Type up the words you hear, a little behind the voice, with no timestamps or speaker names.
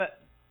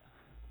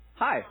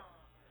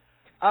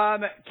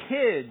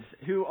Kids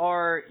who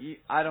are,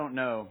 I don't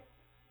know,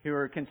 who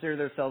are consider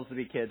themselves to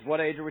be kids. What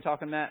age are we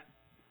talking, Matt?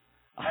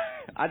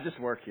 I just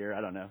work here.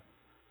 I don't know.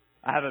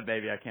 I have a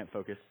baby. I can't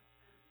focus.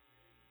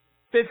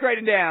 Fifth grade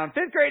and down.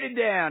 Fifth grade and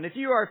down. If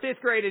you are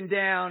fifth grade and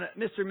down,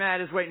 Mr.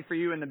 Matt is waiting for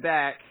you in the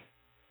back.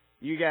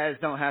 You guys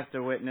don't have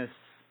to witness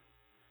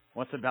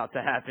what's about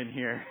to happen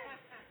here.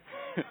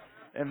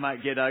 It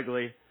might get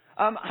ugly.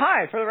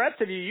 Hi, for the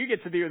rest of you, you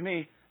get to be with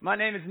me. My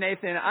name is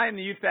Nathan. I am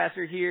the youth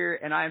pastor here,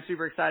 and I am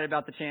super excited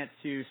about the chance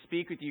to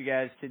speak with you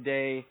guys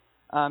today.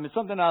 It's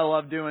something I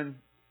love doing.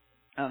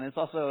 It's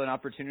also an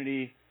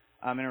opportunity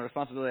and a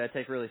responsibility I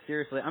take really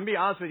seriously. I'm going to be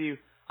honest with you.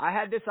 I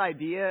had this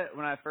idea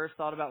when I first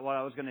thought about what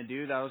I was going to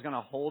do, that I was going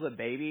to hold a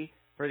baby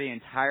for the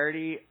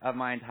entirety of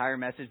my entire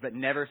message, but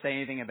never say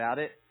anything about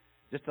it,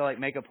 just to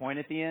make a point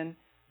at the end.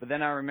 But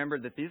then I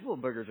remembered that these little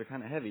boogers are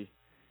kind of heavy.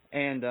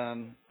 And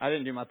I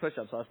didn't do my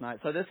push-ups last night.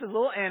 So this is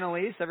little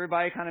Annalise.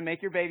 Everybody kind of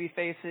make your baby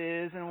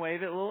faces and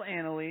wave at little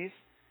Annalise.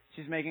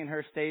 She's making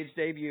her stage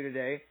debut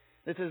today.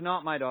 This is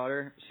not my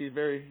daughter. She's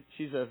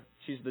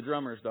the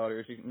drummer's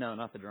daughter. No,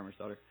 not the drummer's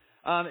daughter.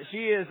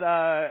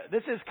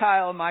 This is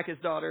Kyle, Micah's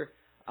daughter.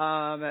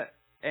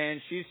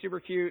 And she's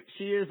super cute.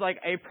 She is like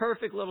a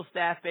perfect little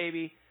staff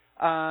baby,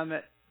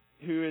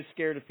 who is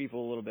scared of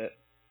people a little bit.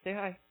 Say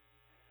hi.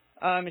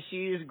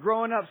 She's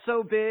growing up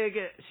so big.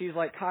 She's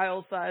like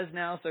Kyle's size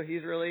now, so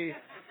he's really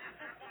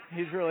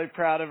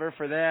proud of her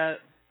for that.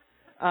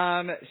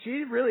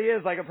 She really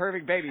is like a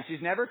perfect baby.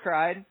 She's never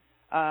cried.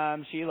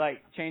 She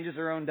changes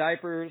her own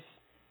diapers,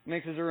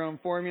 mixes her own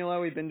formula.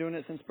 We've been doing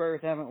it since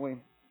birth, haven't we?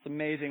 It's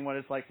amazing what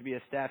it's like to be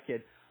a staff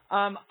kid.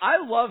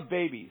 I love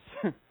babies.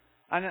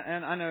 I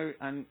know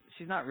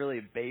she's not really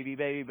a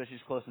baby, but she's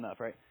close enough,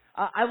 right?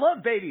 I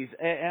love babies,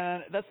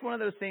 and that's one of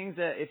those things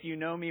that if you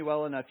know me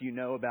well enough, you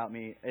know about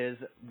me, is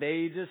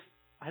I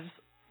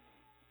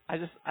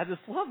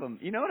just love them.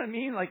 You know what I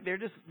mean?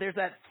 There's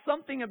that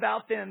something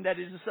about them that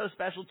is just so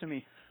special to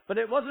me. But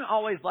it wasn't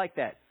always like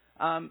that.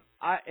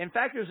 In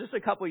fact, it was just a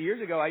couple of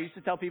years ago, I used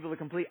to tell people the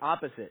complete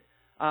opposite.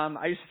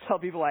 I used to tell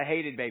people I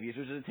hated babies,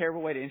 which is a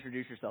terrible way to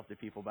introduce yourself to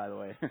people, by the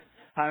way. Hi,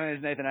 my name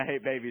is Nathan, I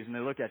hate babies, and they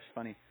look at you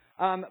funny.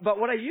 But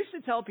what I used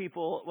to tell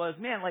people was,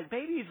 man,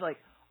 babies,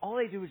 all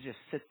they do is just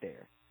sit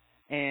there,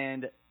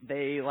 and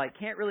they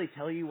can't really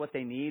tell you what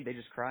they need. They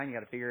just cry, and you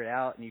got to figure it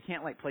out. And you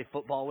can't play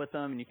football with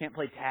them, and you can't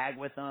play tag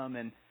with them.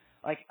 And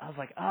I was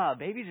like,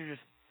 babies are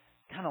just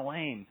kind of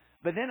lame.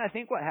 But then I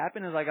think what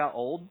happened is I got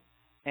old,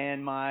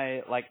 and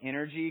my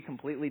energy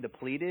completely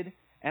depleted,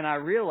 and I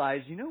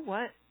realized, you know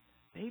what?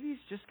 Babies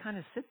just kind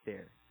of sit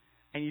there,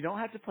 and you don't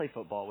have to play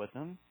football with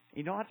them.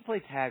 You don't have to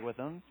play tag with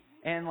them,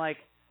 and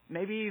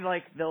maybe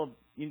they'll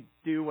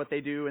do what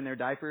they do in their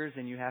diapers,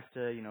 and you have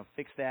to,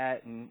 fix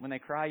that. And when they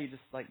cry, you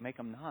just make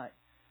them not.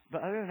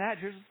 But other than that,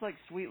 they're just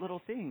sweet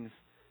little things.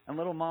 And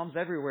little moms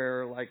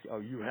everywhere are like, oh,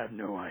 you have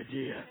no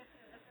idea.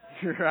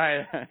 You're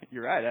right.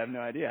 You're right. I have no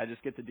idea. I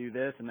just get to do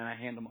this, and then I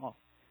hand them off.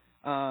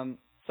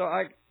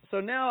 So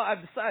now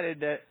I've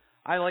decided that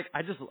I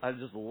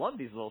just love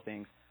these little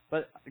things.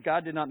 But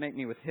God did not make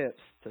me with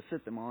hips to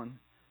sit them on.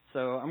 So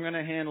I'm going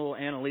to hand little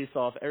Annalise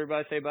off.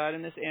 Everybody say bye to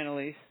Miss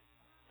Annalise.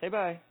 Say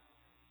bye.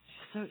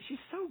 She's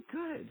so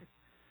good.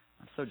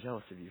 I'm so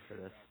jealous of you for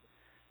this.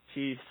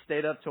 She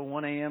stayed up till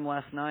 1 a.m.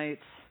 last night.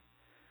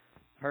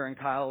 Her and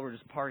Kyle were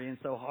just partying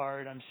so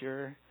hard, I'm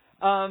sure.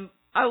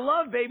 I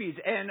love babies,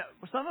 and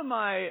some of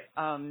my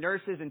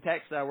nurses and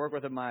techs that I work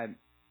with at my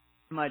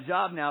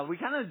job now, we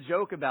kind of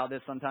joke about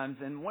this sometimes.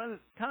 And one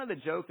of the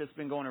joke that's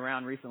been going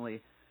around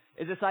recently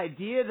is this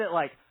idea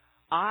that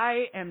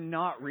I am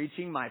not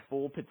reaching my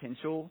full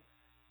potential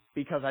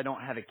because I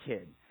don't have a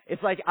kid.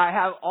 It's I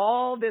have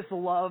all this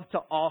love to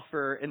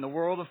offer in the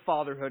world of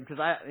fatherhood because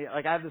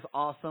I have this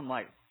awesome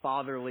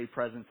fatherly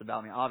presence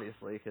about me,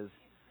 obviously, because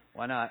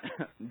why not?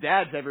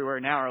 Dads everywhere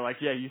now are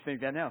yeah, you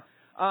think that now.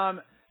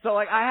 So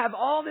I have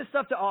all this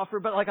stuff to offer,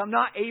 but I'm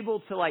not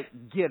able to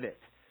give it.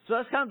 So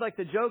that's kind of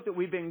the joke that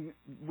we've been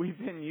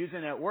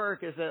using at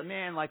work is that,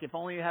 man, if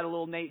only you had a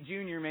little Nate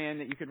Jr. man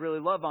that you could really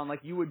love on,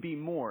 you would be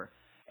more.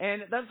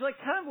 And that's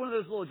kind of one of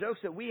those little jokes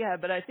that we have,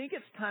 but I think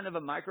it's kind of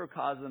a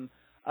microcosm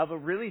of a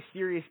really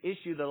serious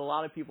issue that a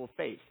lot of people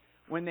face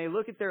when they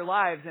look at their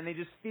lives and they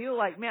just feel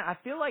man, I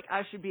feel like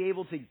I should be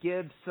able to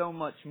give so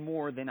much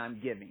more than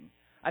I'm giving.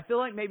 I feel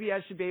like maybe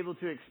I should be able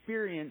to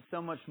experience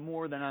so much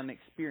more than I'm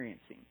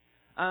experiencing.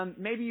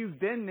 Maybe you've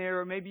been there,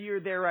 or maybe you're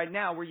there right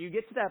now where you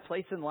get to that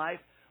place in life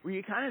where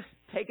you kind of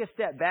take a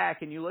step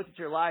back and you look at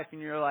your life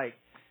and you're like,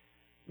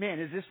 man,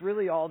 is this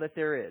really all that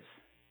there is?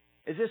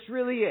 Is this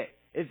really it?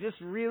 Is this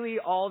really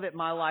all that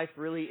my life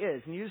really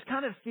is? And you just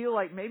kind of feel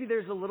maybe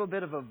there's a little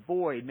bit of a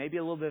void, maybe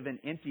a little bit of an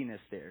emptiness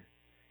there.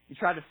 You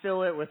try to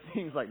fill it with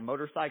things like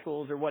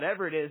motorcycles or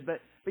whatever it is, but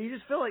you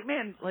just feel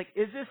man,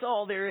 is this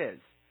all there is?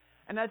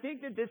 And I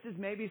think that this is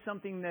maybe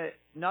something that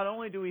not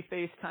only do we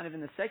face kind of in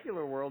the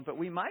secular world, but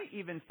we might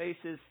even face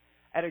this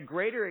at a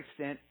greater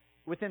extent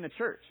within the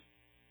church.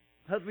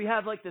 Because we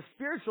have the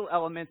spiritual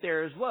element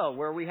there as well,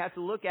 where we have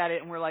to look at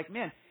it and we're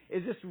man,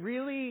 is this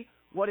really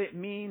what it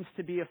means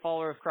to be a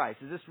follower of Christ?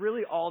 Is this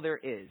really all there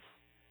is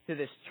to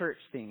this church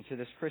thing, to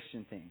this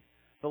Christian thing?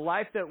 The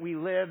life that we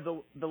live,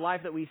 the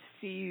life that we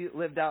see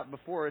lived out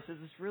before us, is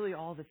this really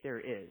all that there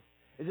is?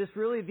 Is this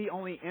really the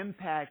only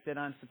impact that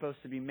I'm supposed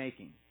to be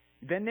making?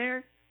 You been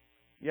there?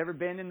 You ever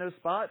been in those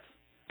spots?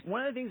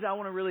 One of the things I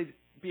want to really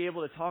be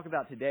able to talk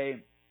about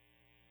today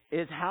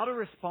is how to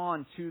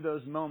respond to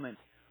those moments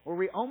where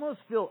we almost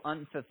feel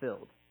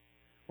unfulfilled,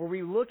 where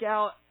we look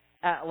out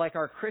at like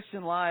our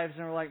Christian lives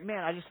and we're like,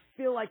 man, I just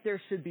feel like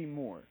there should be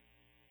more,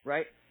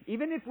 right?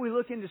 Even if we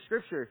look into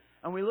Scripture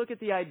and we look at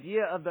the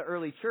idea of the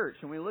early church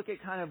and we look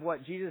at kind of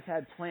what Jesus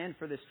had planned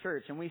for this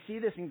church and we see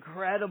this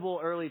incredible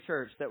early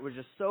church that was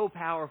just so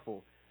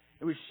powerful.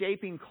 It was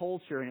shaping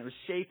culture and it was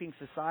shaping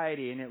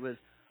society and it was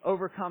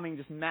overcoming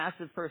just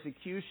massive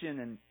persecution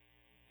and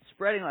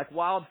spreading like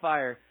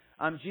wildfire.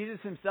 Jesus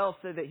himself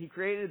said that he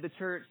created the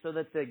church so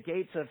that the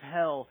gates of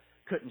hell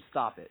couldn't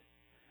stop it.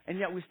 And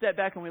yet we step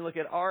back and we look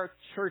at our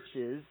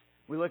churches,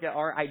 we look at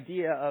our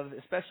idea of,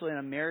 especially an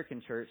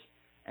American church,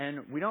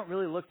 and we don't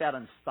really look that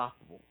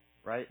unstoppable,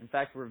 right? In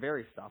fact, we're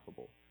very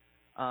stoppable.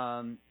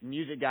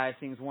 Music guy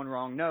sings one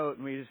wrong note,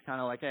 and we just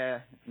kind of like,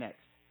 next.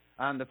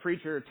 The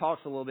preacher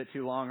talks a little bit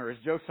too long, or his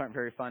jokes aren't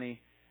very funny,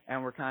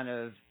 and we're kind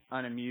of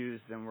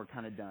unamused, and we're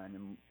kind of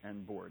done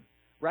and bored,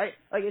 right?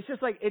 Like, it's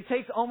just like, it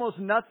takes almost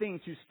nothing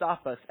to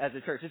stop us as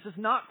a church. It's just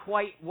not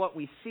quite what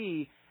we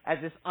see as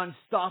this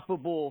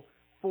unstoppable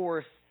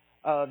force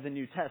of the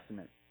New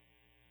Testament.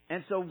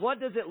 And so what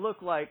does it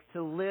look like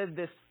to live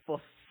this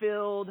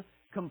fulfilled,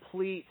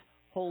 complete,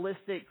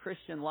 holistic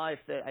Christian life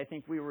that I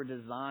think we were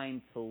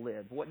designed to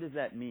live? What does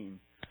that mean?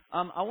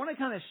 I want to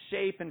kind of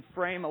shape and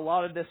frame a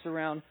lot of this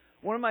around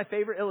one of my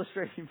favorite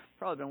illustrations. You've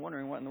probably been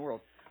wondering what in the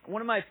world.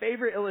 One of my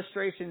favorite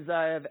illustrations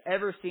I have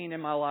ever seen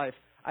in my life.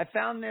 I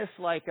found this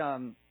like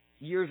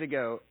years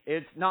ago.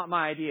 It's not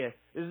my idea.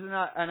 This is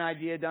not an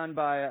idea done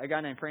by a guy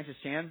named Francis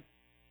Chan,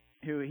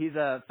 he's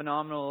a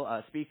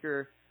phenomenal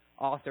speaker,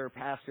 author,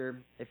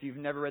 pastor. If you've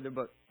never read the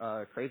book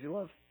Crazy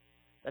Love,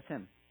 that's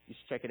him. You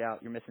should check it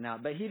out. You're missing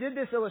out. But he did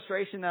this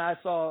illustration that I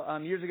saw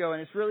years ago,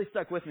 and it's really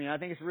stuck with me. I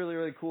think it's really,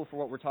 really cool for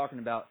what we're talking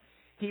about.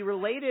 He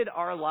related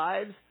our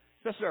lives,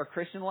 especially our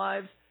Christian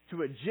lives,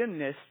 to a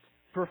gymnast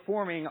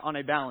performing on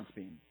a balance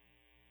beam.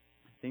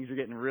 Things are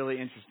getting really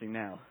interesting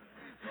now.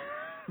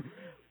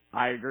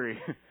 I agree.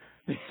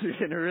 Things are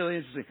getting really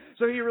interesting.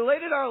 So he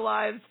related our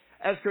lives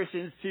as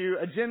Christians to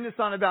a gymnast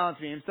on a balance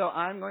beam. So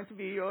I'm going to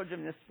be your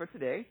gymnast for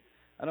today.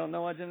 I don't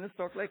know why gymnasts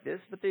talk like this,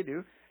 but they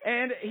do.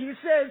 And he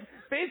says,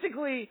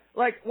 basically,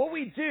 like, what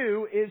we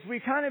do is we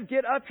kind of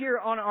get up here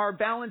on our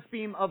balance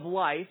beam of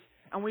life,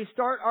 and we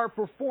start our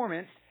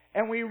performance,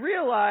 and we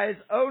realize,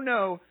 oh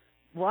no,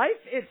 life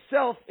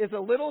itself is a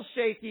little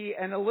shaky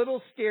and a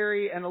little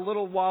scary and a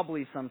little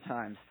wobbly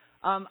sometimes.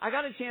 I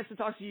got a chance to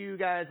talk to you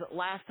guys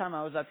last time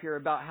I was up here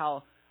about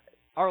how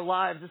our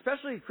lives,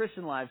 especially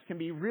Christian lives, can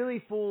be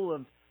really full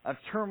of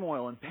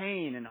turmoil and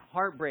pain and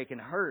heartbreak and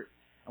hurt.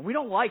 And we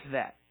don't like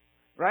that,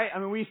 right? I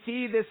mean, we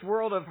see this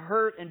world of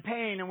hurt and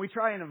pain, and we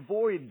try and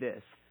avoid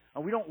this.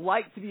 And we don't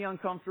like to be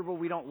uncomfortable.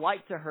 We don't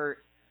like to hurt.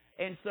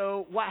 And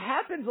so what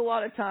happens a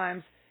lot of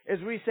times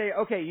is we say,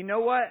 okay, you know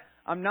what?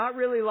 I'm not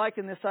really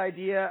liking this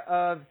idea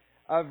of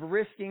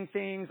risking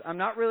things. I'm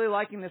not really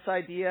liking this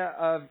idea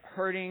of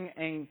hurting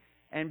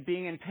and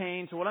being in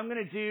pain. So what I'm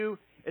going to do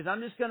is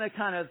I'm just going to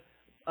kind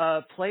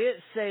of play it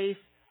safe.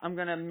 I'm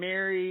going to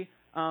marry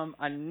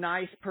a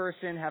nice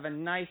person, have a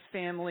nice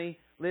family,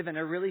 live in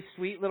a really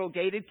sweet little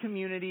gated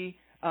community,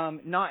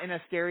 not in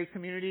a scary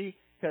community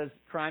because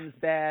crime is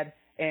bad,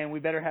 and we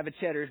better have a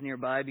Cheddar's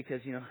nearby because,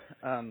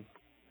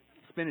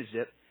 spinach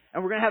dip.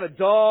 And we're going to have a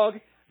dog,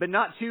 but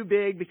not too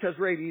big because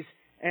rabies.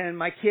 And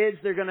my kids,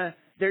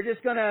 they're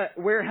just going to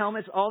wear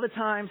helmets all the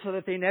time so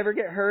that they never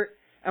get hurt.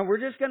 And we're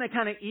just going to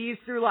kind of ease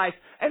through life.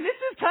 And this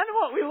is kind of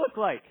what we look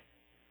like.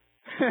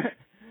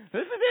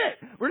 This is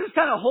it. We're just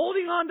kind of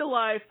holding on to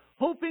life,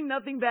 hoping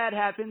nothing bad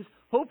happens,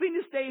 hoping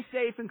to stay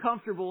safe and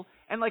comfortable.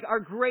 And like our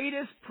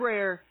greatest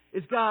prayer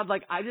is, God,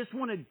 like I just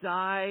want to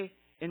die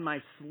in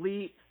my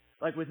sleep,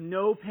 like with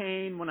no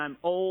pain when I'm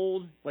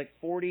old, like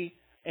 40,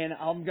 and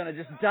I'm going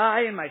to just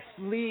die in my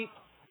sleep,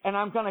 and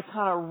I'm going to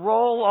kind of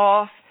roll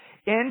off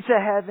into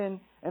heaven.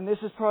 And this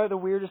is probably the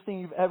weirdest thing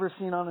you've ever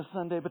seen on a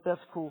Sunday, but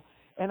that's cool.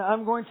 And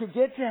I'm going to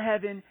get to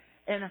heaven,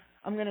 and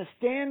I'm going to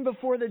stand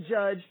before the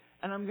judge,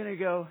 and I'm going to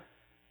go,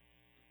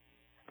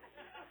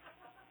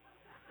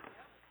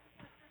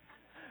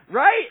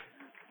 right?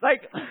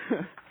 Like,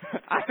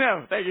 I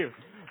know. Thank you.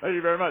 Thank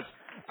you very much.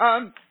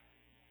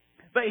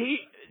 But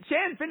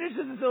Chan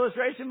finishes this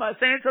illustration by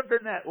saying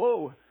something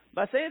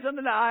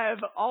that I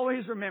have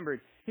always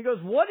remembered. He goes,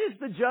 what is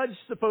the judge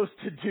supposed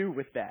to do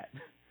with that?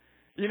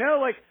 You know,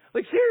 like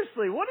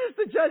seriously, what is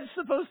the judge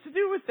supposed to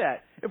do with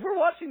that? If we're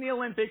watching the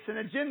Olympics and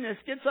a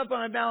gymnast gets up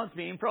on a balance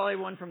beam, probably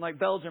one from like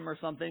Belgium or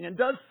something, and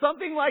does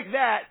something like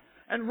that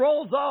and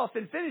rolls off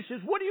and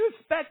finishes, what do you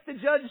expect the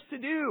judge to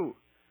do?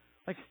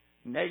 Like,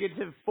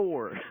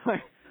 -4.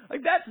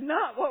 like that's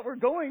not what we're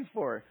going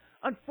for.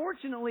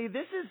 unfortunately,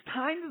 this is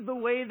kind of the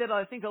way that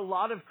I think a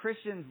lot of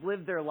Christians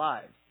live their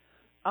lives.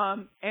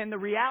 And the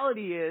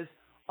reality is,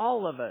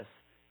 all of us,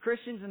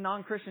 Christians and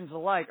non-Christians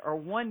alike, are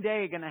one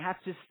day going to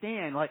have to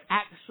stand, like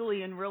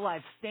actually in real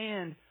life,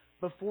 stand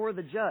before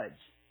the judge,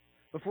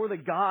 before the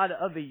God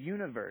of the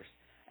universe.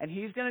 And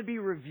He's going to be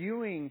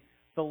reviewing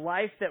the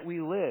life that we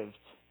lived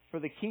for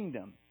the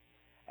kingdom.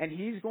 And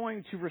He's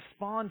going to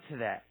respond to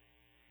that.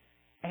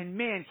 And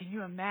man, can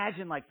you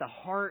imagine like the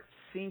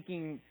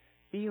heart-sinking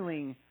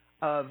feeling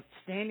of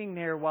standing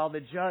there while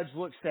the judge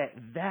looks at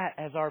that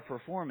as our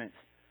performance?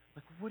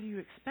 Like, what do you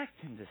expect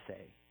Him to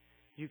say?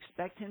 Do you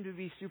expect Him to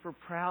be super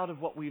proud of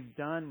what we've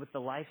done with the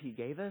life He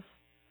gave us?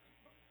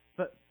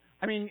 But,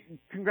 I mean,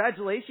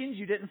 congratulations,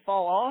 you didn't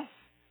fall off.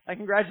 Like,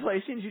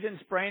 congratulations, you didn't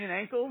sprain an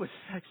ankle, which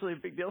is actually a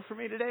big deal for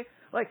me today.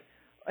 Like,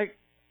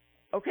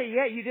 okay,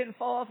 yeah, you didn't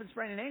fall off and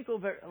sprain an ankle,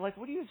 but, like,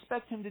 what do you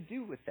expect Him to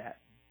do with that?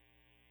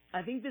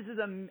 I think this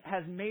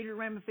has major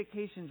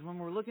ramifications when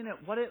we're looking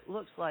at what it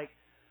looks like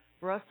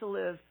for us to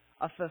live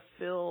a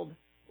fulfilled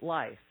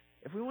life.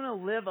 If we want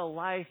to live a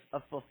life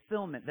of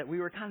fulfillment that we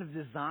were kind of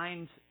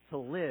designed to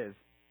live,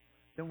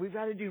 then we've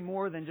got to do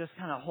more than just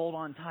kind of hold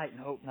on tight and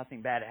hope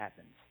nothing bad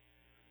happens.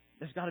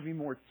 There's got to be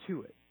more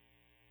to it,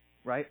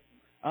 right?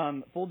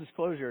 Full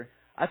disclosure,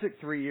 I took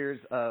 3 years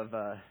of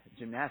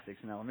gymnastics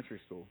in elementary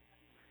school.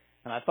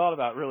 And I thought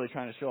about really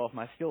trying to show off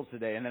my skills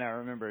today, and then I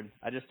remembered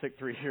I just took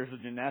 3 years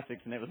of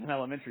gymnastics, and it was in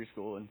elementary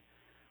school, and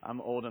I'm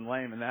old and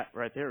lame, and that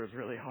right there was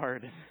really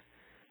hard.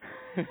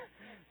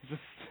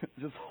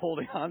 just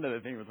holding on to the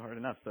thing was hard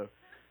enough, so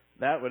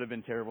that would have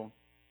been terrible.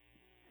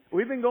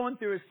 We've been going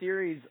through a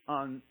series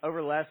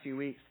over the last few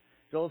weeks.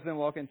 Joel's been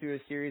walking through a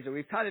series that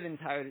we've kind of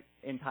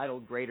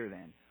entitled Greater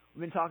Than.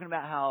 We've been talking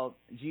about how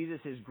Jesus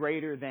is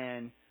greater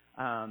than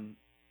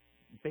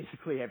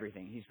basically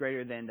everything. He's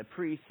greater than the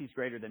priests. He's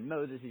greater than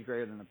Moses. He's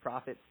greater than the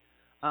prophets.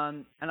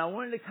 And I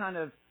wanted to kind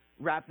of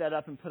wrap that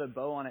up and put a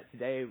bow on it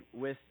today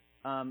with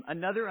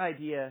another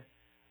idea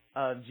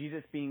of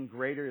Jesus being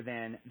greater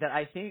than that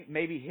I think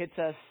maybe hits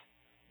us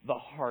the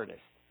hardest.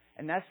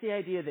 And that's the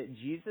idea that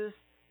Jesus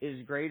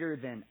is greater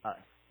than us.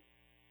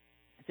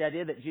 It's the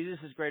idea that Jesus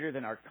is greater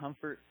than our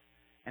comforts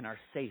and our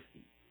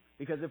safety.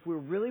 Because if we're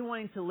really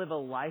wanting to live a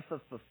life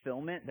of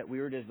fulfillment that we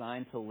were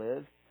designed to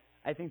live,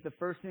 I think the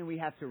first thing we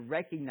have to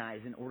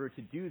recognize in order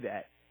to do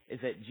that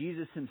is that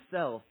Jesus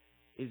Himself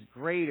is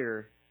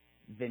greater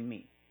than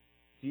me.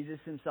 Jesus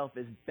Himself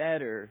is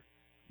better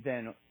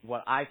than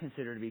what I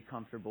consider to be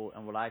comfortable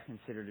and what I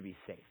consider to be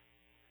safe.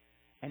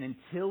 And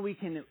until we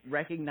can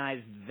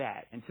recognize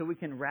that, until we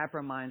can wrap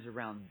our minds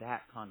around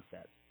that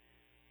concept,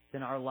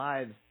 then our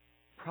lives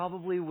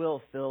probably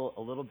will feel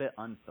a little bit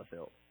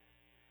unfulfilled.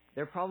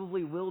 There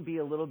probably will be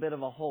a little bit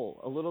of a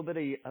hole, a little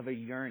bit of a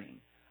yearning,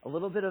 a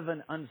little bit of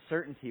an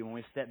uncertainty when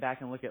we step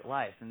back and look at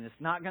life. And it's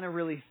not going to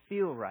really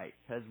feel right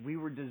because we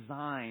were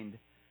designed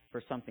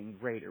for something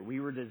greater. We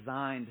were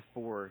designed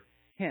for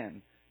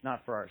Him,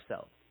 not for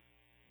ourselves.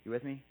 You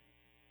with me?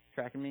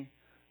 Tracking me?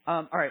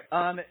 All right.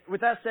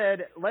 With that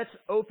said, let's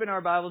open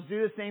our Bibles.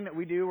 Do the thing that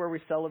we do where we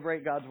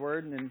celebrate God's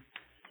Word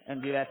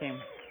and do that thing.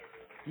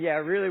 Yeah,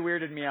 it really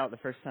weirded me out the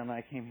first time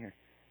I came here.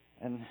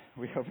 And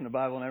we opened the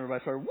Bible and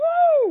everybody started,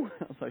 woo!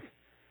 I was like,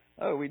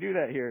 oh, we do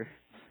that here.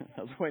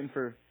 I was waiting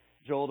for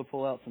Joel to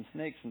pull out some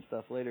snakes and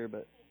stuff later,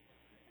 but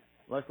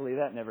luckily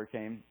that never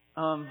came.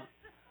 I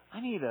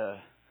need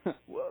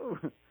whoa!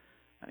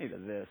 I need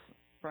this.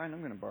 Brian, I'm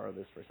going to borrow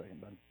this for a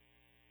second, bud.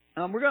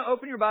 We're going to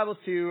open your Bibles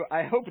to,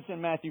 I hope it's in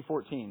Matthew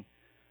 14.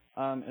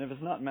 And if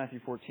it's not in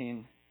Matthew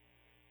 14,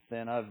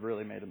 then I've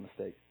really made a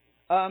mistake.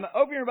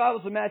 Open your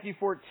Bibles to Matthew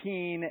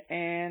 14,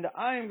 and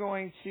I am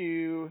going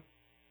to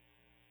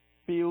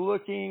be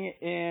looking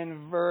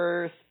in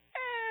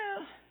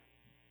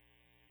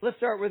let's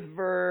start with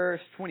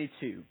verse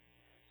 22.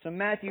 So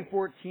Matthew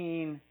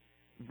 14,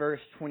 verse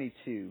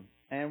 22.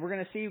 And we're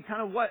going to see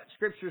kind of what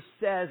Scripture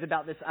says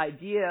about this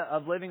idea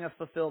of living a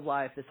fulfilled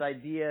life, this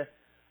idea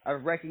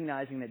of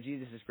recognizing that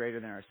Jesus is greater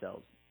than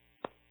ourselves.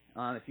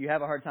 If you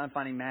have a hard time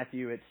finding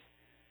Matthew, it's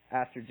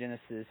after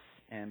Genesis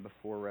and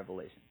before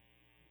Revelation.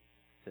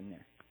 It's in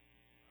there.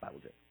 Bible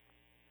joke.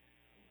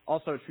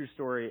 Also, a true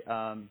story.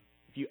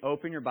 If you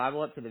open your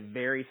Bible up to the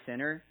very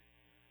center,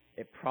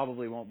 it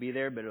probably won't be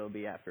there, but it'll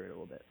be after it a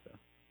little bit. So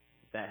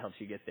if that helps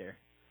you get there,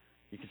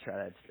 you can try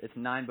that. It's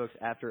 9 books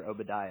after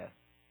Obadiah.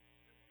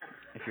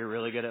 If you're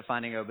really good at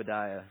finding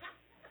Obadiah.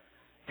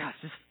 Gosh,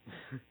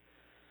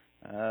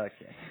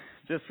 okay.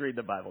 Just read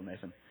the Bible,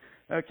 Nathan.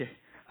 Okay.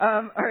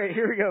 All right,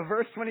 here we go.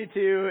 Verse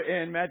 22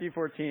 in Matthew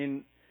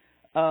 14.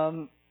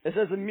 It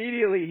says,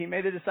 immediately He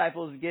made the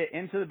disciples get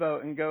into the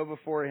boat and go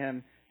before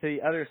Him to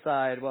the other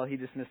side while He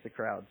dismissed the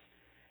crowds.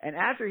 And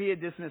after He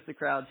had dismissed the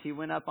crowds, He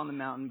went up on the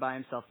mountain by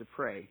Himself to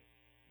pray.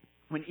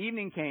 When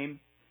evening came,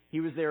 He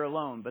was there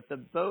alone, but the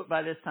boat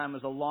by this time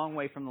was a long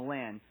way from the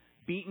land,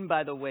 beaten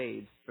by the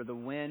waves, for the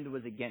wind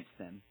was against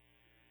them.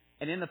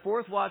 And in the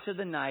 4th watch of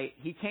the night,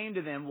 He came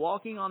to them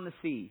walking on the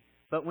sea.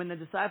 But when the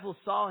disciples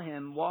saw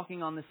Him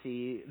walking on the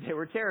sea, they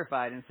were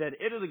terrified and said,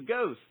 "It is a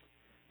ghost."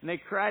 And they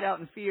cried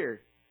out in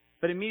fear.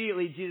 But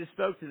immediately Jesus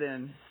spoke to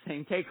them,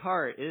 saying, "Take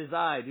heart, it is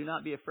I, do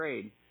not be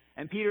afraid."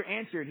 And Peter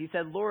answered, he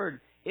said,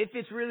 "Lord, if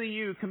it's really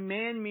you,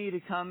 command me to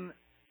come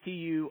to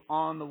you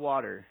on the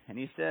water." And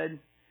he said,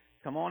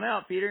 "Come on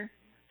out, Peter."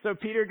 So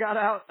Peter got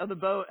out of the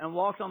boat and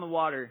walked on the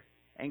water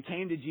and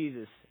came to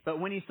Jesus. But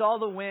when he saw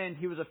the wind,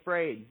 he was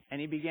afraid, and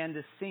he began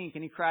to sink,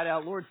 and he cried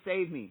out, "Lord,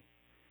 save me."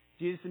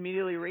 Jesus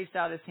immediately reached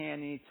out his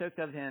hand, and he took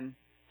of him,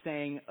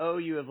 saying, "Oh,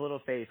 you of little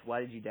faith, why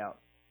did you doubt?"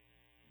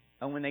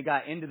 And when they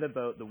got into the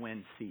boat, the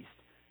wind ceased.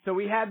 So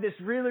we have this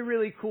really,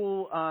 really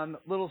cool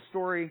little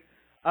story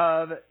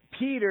of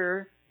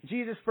Peter,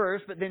 Jesus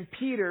first, but then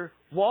Peter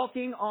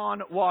walking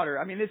on water.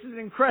 I mean, this is an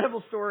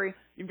incredible story.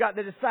 You've got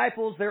the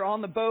disciples, they're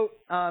on the boat.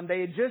 They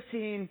had just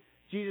seen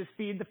Jesus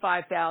feed the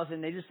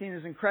 5,000. They just seen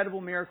this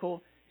incredible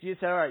miracle. Jesus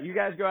said, "All right, you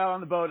guys go out on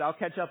the boat. I'll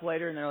catch up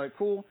later." And they're like,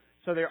 "Cool."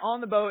 So they're on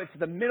the boat. It's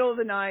the middle of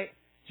the night.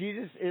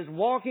 Jesus is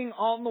walking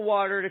on the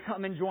water to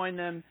come and join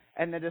them.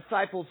 And the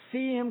disciples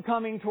see him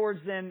coming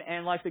towards them.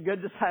 And like the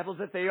good disciples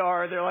that they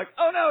are, they're like,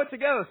 "Oh no, it's a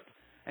ghost."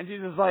 And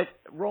Jesus is like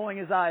rolling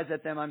his eyes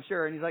at them, I'm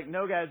sure. And he's like,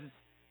 "No, guys,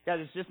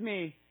 it's just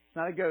me. It's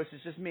not a ghost.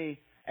 It's just me."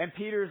 And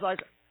Peter's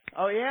like,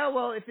 "Oh yeah,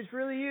 well, if it's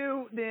really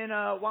you, then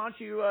why don't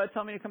you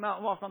tell me to come out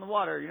and walk on the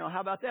water?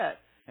 How about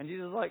that?" And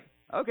Jesus is like,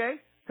 "Okay,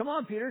 come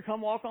on, Peter,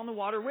 come walk on the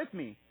water with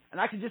me." And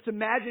I can just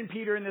imagine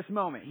Peter in this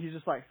moment. He's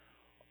just like,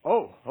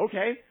 "Oh,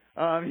 okay."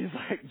 He's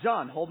like,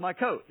 "John, hold my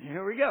coat.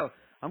 Here we go.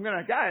 I'm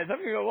gonna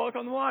go walk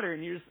on the water."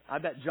 And I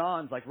bet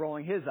John's like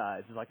rolling his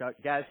eyes. He's like,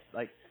 "Guys,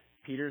 like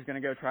Peter's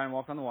gonna go try and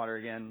walk on the water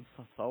again.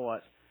 So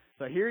what?"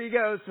 So here he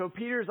goes. So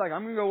Peter's like,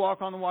 "I'm gonna go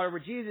walk on the water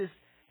with Jesus."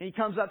 And he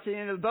comes up to the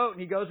end of the boat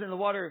and he goes into the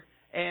water.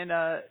 And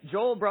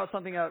Joel brought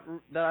something up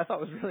that I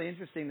thought was really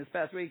interesting this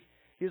past week.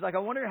 He was like, "I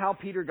wonder how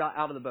Peter got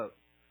out of the boat.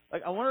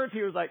 Like, I wonder if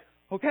he was like,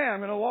 okay, I'm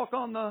gonna walk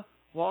on the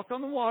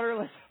water.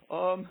 Let's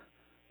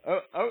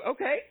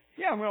okay,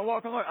 yeah, I'm gonna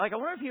walk on the water." Like, I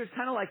wonder if he was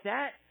kind of like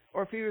that,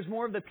 or if he was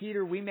more of the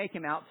Peter we make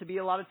him out to be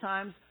a lot of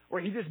times,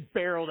 where he just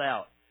barreled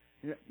out.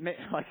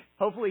 Like,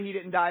 hopefully he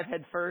didn't dive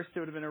head first. It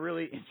would have been a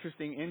really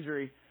interesting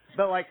injury.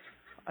 But like,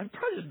 I'm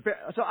probably just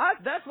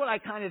that's what I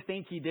kind of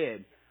think he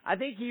did. I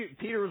think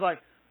Peter was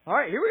like, "All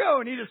right, here we go,"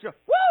 and he just goes,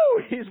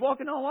 "Woo!" He's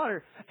walking on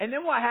water. And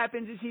then what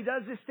happens is he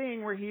does this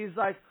thing where he's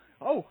like,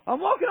 "Oh, I'm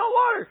walking on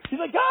water." He's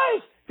like,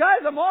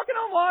 guys, I'm walking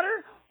on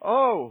water.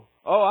 Oh,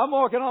 I'm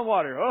walking on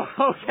water.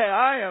 Oh, okay,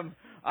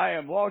 I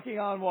am walking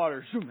on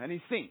water. And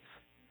he sinks,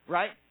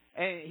 right?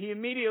 And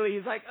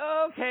he's like,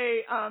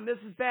 "Okay, this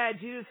is bad.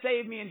 Jesus,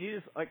 save me." And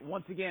Jesus, like,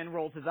 once again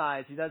rolls his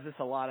eyes. He does this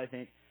a lot, I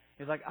think.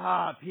 He's like,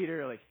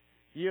 "Peter, like,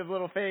 you have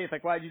little faith.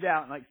 Like, why'd you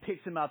doubt?" And like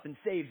picks him up and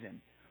saves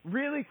him.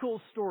 Really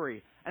cool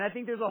story. And I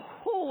think there's a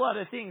whole lot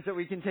of things that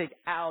we can take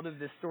out of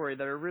this story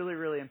that are really,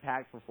 really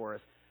impactful for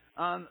us.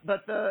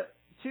 But the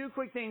two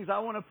quick things I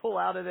want to pull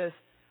out of this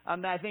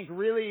that I think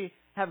really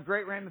have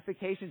great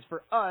ramifications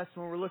for us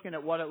when we're looking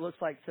at what it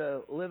looks like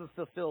to live a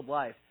fulfilled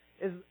life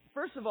is,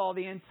 first of all,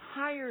 the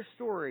entire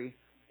story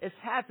is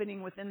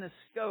happening within the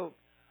scope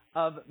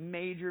of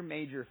major,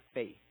 major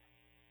faith.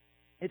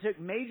 It took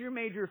major,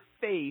 major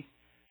faith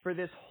for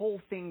this whole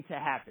thing to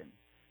happen.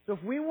 So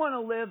if we want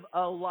to live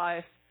a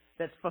life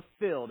that's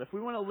fulfilled, if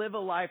we want to live a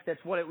life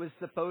that's what it was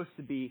supposed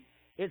to be,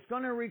 it's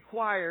going to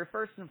require,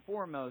 first and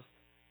foremost,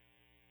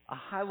 a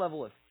high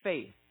level of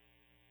faith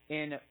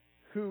in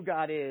who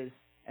God is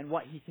and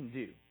what He can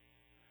do.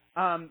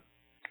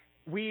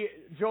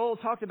 Joel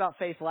talked about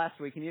faith last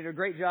week, and he did a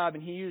great job,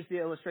 and he used the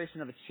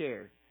illustration of a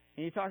chair.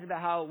 And he talked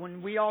about how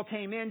when we all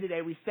came in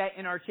today, we sat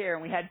in our chair,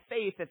 and we had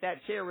faith that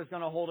chair was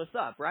going to hold us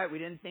up, right? We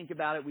didn't think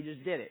about it, we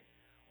just did it.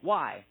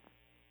 Why?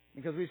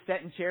 Because we've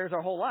sat in chairs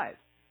our whole lives.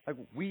 Like,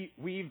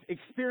 we've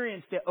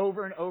experienced it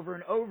over and over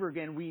and over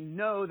again. We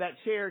know that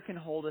chair can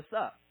hold us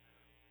up.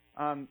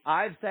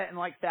 I've sat in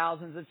like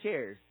thousands of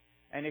chairs.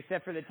 And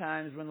except for the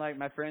times when like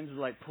my friends would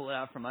like pull it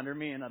out from under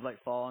me and I'd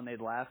like fall and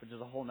they'd laugh, which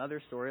is a whole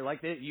nother story,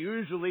 like that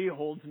usually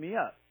holds me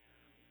up.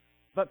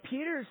 But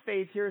Peter's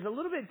faith here is a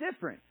little bit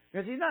different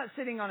because he's not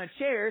sitting on a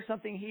chair,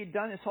 something he'd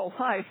done his whole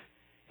life.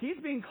 He's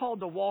being called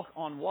to walk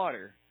on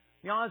water.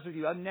 To be honest with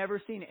you, I've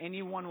never seen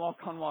anyone walk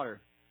on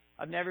water.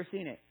 I've never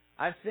seen it.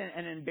 I've spent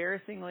an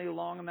embarrassingly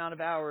long amount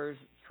of hours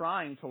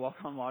trying to walk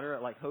on water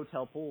at like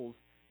hotel pools.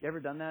 You ever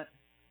done that?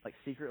 Like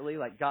secretly,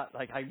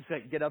 I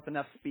just get up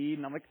enough speed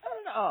and I'm like,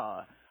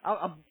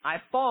 I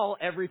fall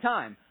every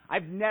time.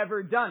 I've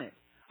never done it.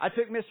 I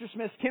took Mr.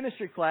 Smith's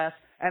chemistry class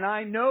and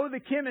I know the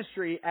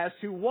chemistry as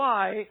to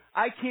why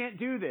I can't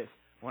do this.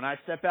 When I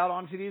step out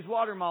onto these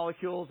water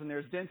molecules and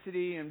there's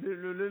density and blah,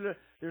 blah, blah, blah,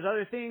 there's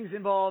other things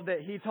involved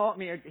that he taught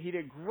me. He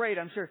did great,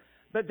 I'm sure.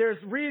 But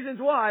there's reasons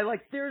why,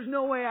 like there's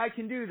no way I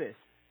can do this.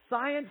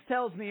 Science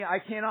tells me I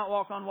cannot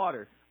walk on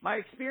water. My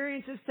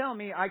experiences tell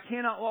me I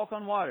cannot walk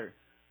on water.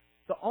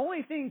 The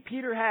only thing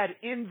Peter had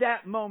in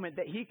that moment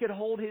that he could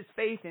hold his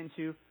faith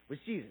into was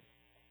Jesus.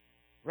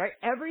 Right?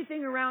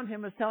 Everything around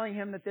him was telling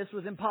him that this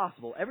was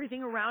impossible.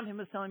 Everything around him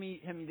was telling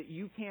him that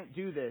you can't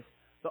do this.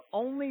 The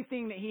only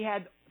thing that he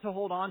had to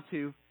hold on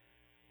to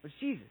was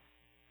Jesus.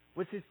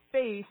 Was his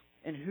faith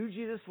in who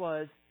Jesus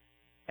was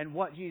and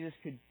what Jesus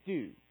could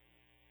do.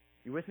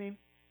 You with me?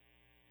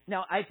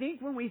 Now, I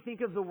think when we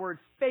think of the word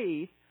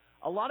faith,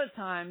 a lot of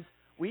times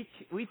we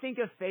think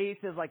of faith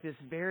as like this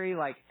very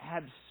like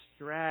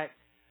abstract,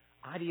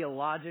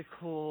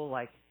 ideological,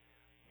 like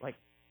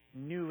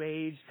new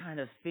age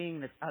kind of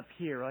thing that's up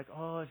here. Like,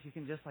 oh, if you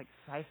can just like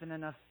siphon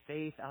enough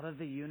faith out of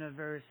the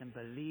universe and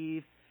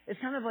believe. It's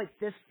kind of like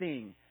this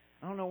thing.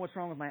 I don't know what's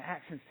wrong with my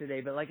accents today,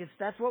 but like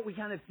that's what we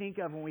kind of think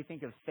of when we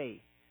think of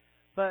faith.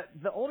 But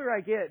the older I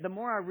get, the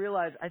more I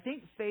realize I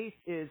think faith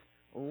is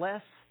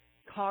less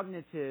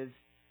cognitive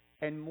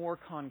and more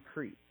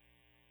concrete.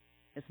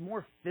 It's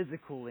more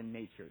physical in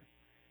nature.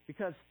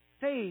 Because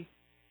faith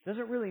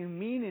doesn't really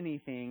mean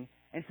anything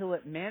until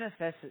it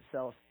manifests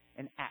itself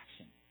in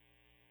action.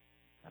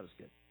 That was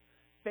good.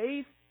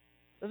 Faith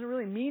doesn't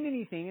really mean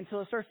anything until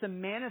it starts to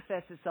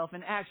manifest itself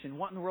in action.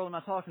 What in the world am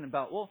I talking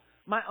about? Well,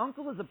 my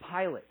uncle is a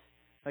pilot.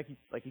 Like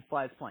he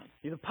flies planes.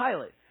 He's a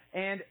pilot.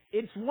 And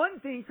it's one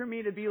thing for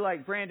me to be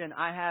like, Brandon,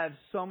 I have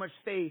so much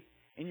faith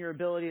in your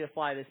ability to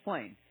fly this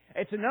plane.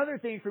 It's another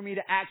thing for me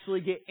to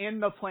actually get in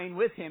the plane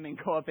with him and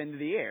go up into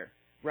the air,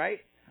 right?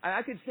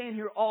 I could stand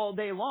here all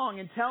day long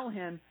and tell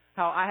him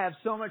how I have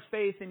so much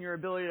faith in your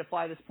ability to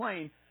fly this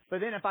plane. But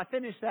then if I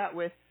finish that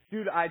with,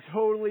 dude, I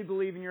totally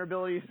believe in your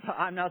abilities, but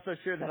I'm not so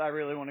sure that I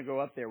really want to go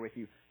up there with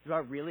you. Do I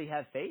really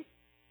have faith?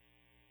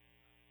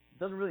 It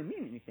doesn't really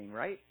mean anything,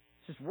 right?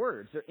 It's just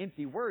words. They're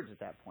empty words at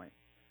that point.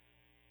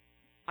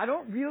 I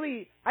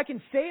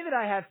can say that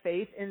I have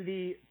faith in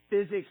the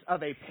physics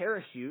of a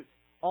parachute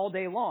all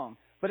day long,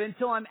 but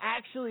until I'm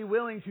actually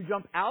willing to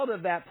jump out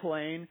of that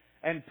plane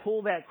and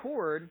pull that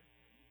cord,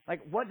 like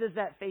what does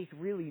that faith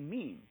really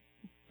mean?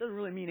 It doesn't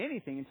really mean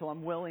anything until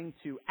I'm willing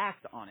to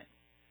act on it.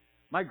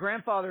 My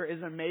grandfather is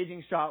an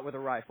amazing shot with a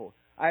rifle.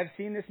 I've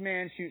seen this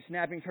man shoot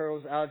snapping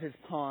turtles out of his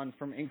pond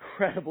from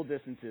incredible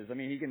distances. I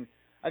mean,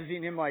 I've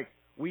seen him like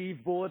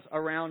weave bullets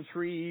around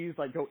trees,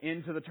 like go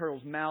into the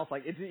turtle's mouth.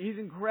 Like he's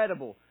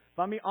incredible.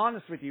 But I'll be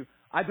honest with you,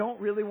 I don't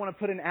really want to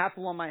put an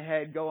apple on my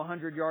head, go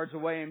 100 yards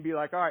away and be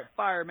like, all right,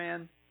 fire,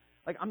 man.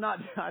 Like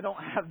I don't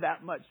have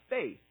that much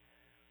faith.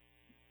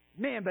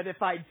 Man, but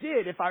if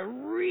I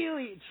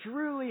really,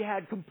 truly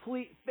had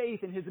complete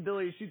faith in his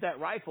ability to shoot that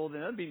rifle,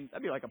 then that'd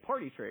be like a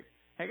party trick.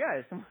 Hey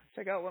guys, come on,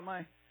 check out what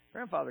my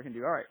grandfather can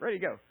do. All right, ready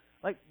to go.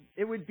 Like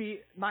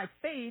my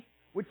faith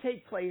would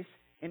take place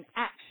in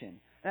action.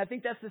 And I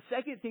think that's the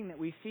second thing that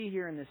we see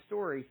here in this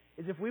story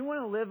is if we want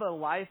to live a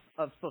life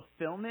of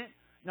fulfillment,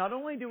 not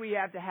only do we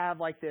have to have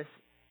like this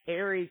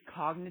airy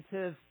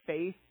cognitive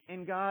faith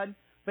in God,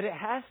 but it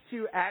has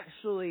to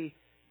actually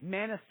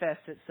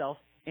manifest itself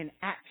in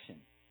action.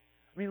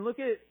 I mean,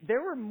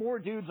 there were more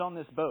dudes on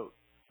this boat.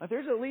 Like,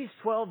 there's at least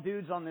 12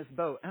 dudes on this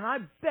boat. And I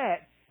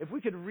bet if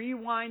we could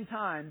rewind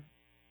time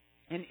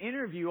and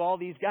interview all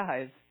these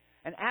guys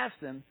and ask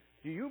them,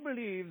 do you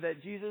believe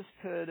that Jesus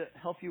could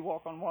help you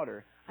walk on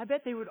water? I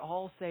bet they would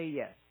all say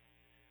yes.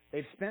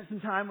 They've spent some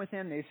time with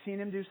him. They've seen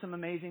him do some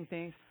amazing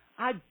things.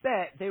 I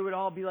bet they would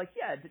all be like,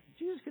 yeah,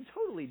 Jesus could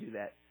totally do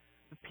that.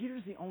 But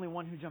Peter's the only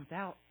one who jumped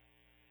out.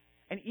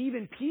 And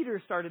even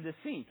Peter started to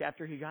sink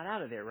after he got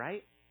out of there,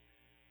 right?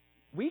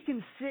 We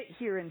can sit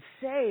here and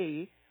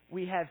say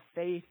we have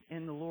faith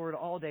in the Lord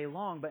all day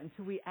long, but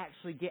until we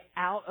actually get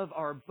out of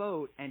our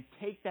boat and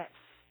take that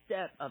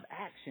step of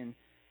action,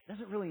 it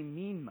doesn't really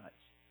mean much.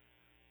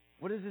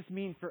 What does this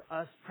mean for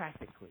us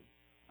practically?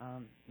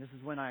 This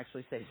is when I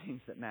actually say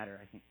things that matter,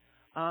 I think.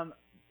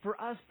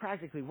 For us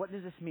practically, what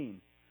does this mean?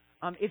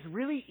 It's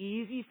really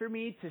easy for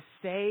me to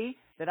say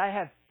that I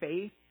have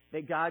faith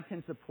that God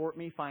can support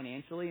me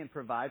financially and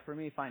provide for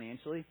me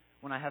financially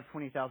when I have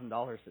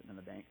 $20,000 sitting in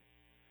the bank.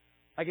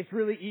 Like, it's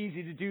really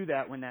easy to do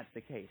that when that's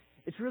the case.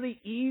 It's really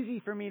easy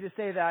for me to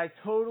say that I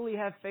totally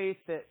have faith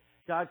that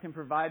God can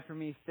provide for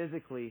me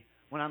physically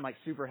when I'm like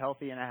super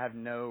healthy and I have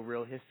no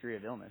real history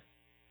of illness.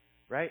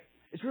 Right?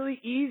 It's really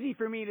easy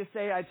for me to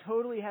say I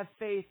totally have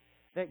faith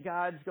that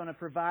God's going to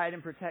provide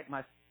and protect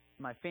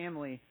my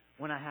family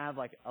when I have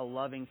like a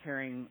loving,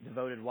 caring,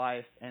 devoted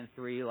wife and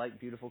 3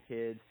 like beautiful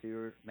kids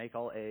who make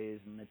all A's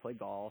and they play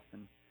golf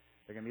and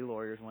they're going to be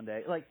lawyers one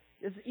day. Like,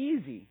 it's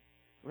easy,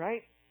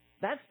 right?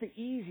 That's the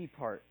easy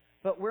part.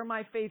 But where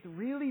my faith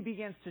really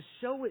begins to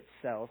show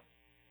itself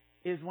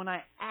is when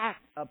I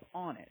act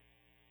upon it.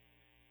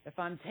 If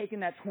I'm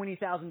taking that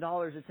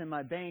 $20,000 that's in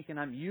my bank and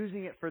I'm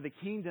using it for the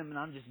kingdom and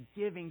I'm just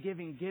giving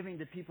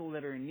to people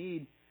that are in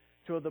need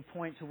to the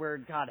point to where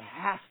God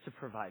has to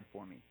provide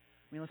for me.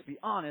 I mean, let's be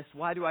honest.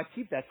 Why do I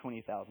keep that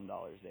 $20,000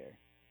 there?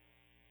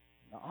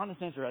 The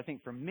honest answer, I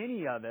think, for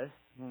many of us,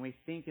 when we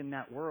think in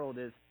that world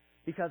is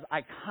because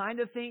I kind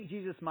of think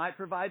Jesus might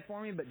provide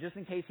for me, but just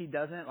in case he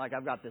doesn't, like,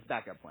 I've got this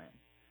backup plan.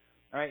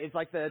 All right, it's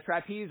like the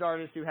trapeze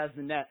artist who has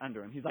the net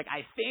under him. He's like,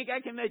 I think I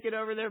can make it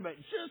over there, but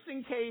just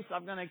in case,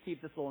 I'm going to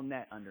keep this little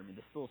net under me,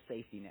 this little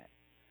safety net.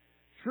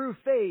 True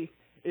faith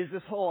is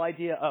this whole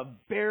idea of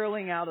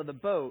barreling out of the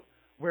boat,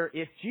 where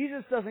if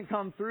Jesus doesn't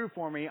come through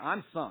for me,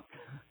 I'm sunk.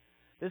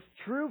 This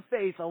true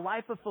faith, a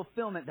life of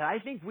fulfillment that I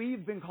think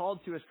we've been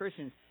called to as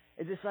Christians,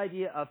 is this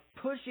idea of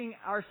pushing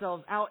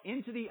ourselves out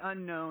into the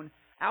unknown,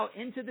 out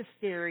into the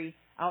scary,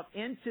 out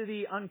into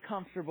the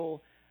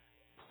uncomfortable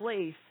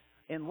place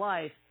in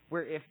life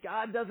where if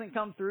God doesn't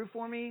come through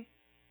for me,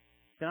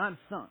 then I'm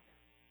sunk,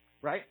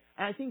 right?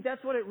 And I think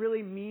that's what it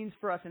really means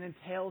for us and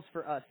entails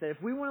for us, that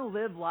if we want to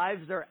live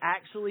lives that are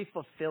actually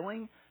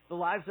fulfilling, the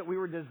lives that we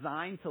were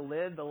designed to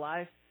live, the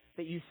life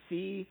that you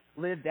see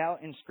lived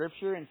out in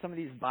Scripture and some of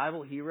these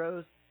Bible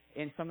heroes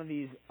in some of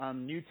these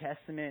New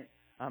Testament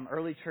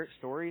early church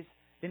stories,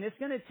 then it's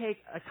going to take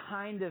a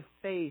kind of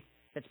faith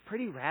that's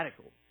pretty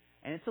radical.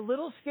 And it's a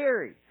little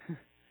scary.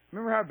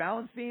 Remember our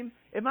balance beam?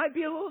 It might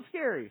be a little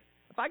scary.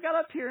 If I got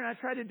up here and I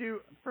tried to do,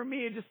 for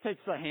me, it just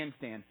takes a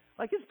handstand.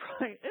 Like it's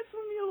going to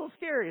be a little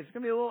scary. It's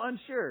going to be a little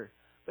unsure.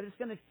 But it's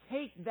going to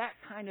take that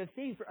kind of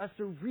thing for us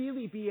to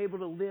really be able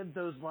to live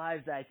those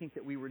lives that I think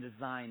that we were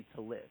designed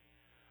to live.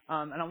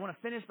 And I want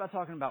to finish by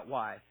talking about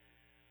why.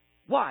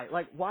 Why?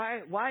 Like, why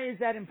is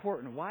that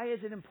important? Why is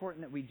it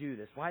important that we do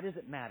this? Why does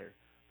it matter?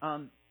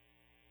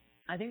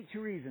 I think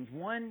two reasons.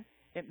 One,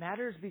 it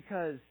matters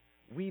because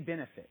we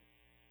benefit.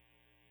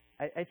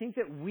 I think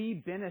that we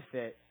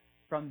benefit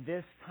from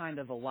this kind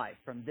of a life,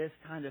 from this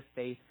kind of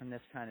faith, from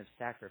this kind of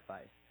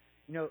sacrifice.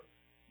 You know,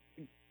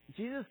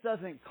 Jesus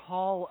doesn't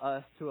call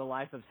us to a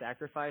life of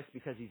sacrifice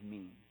because He's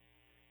mean.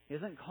 He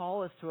doesn't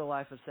call us to a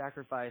life of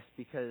sacrifice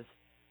because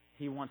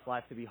He wants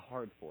life to be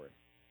hard for us.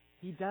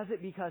 He does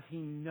it because He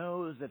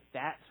knows that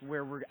that's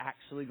where we're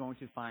actually going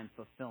to find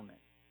fulfillment.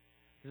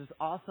 There's this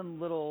awesome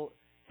little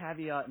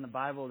caveat in the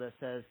Bible that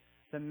says,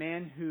 the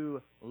man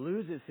who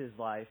loses his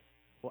life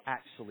will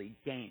actually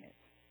gain it.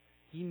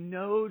 He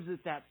knows that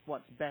that's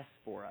what's best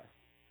for us.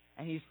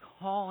 And He's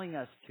calling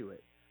us to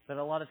it. But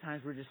a lot of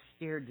times we're just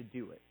scared to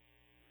do it.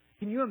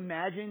 Can you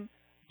imagine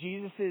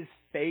Jesus'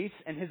 face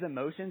and His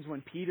emotions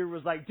when Peter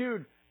was like,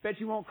 dude, bet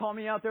you won't call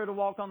me out there to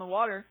walk on the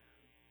water?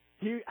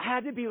 He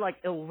had to be like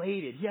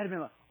elated. He had to be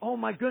like, oh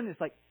my goodness,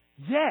 like,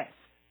 yes,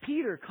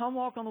 Peter, come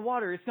walk on the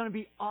water. It's going to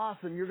be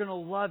awesome. You're going to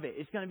love it.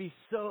 It's going to be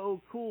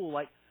so cool.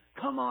 Like,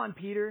 come on,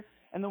 Peter.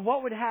 And then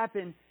what would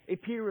happen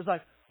if Peter was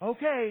like,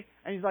 okay,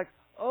 and he's like,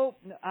 oh,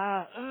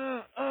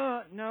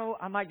 no,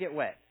 I might get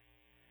wet.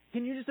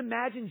 Can you just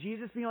imagine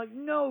Jesus being like,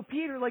 no,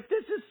 Peter, like,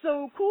 this is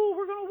so cool.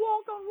 We're going to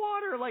walk on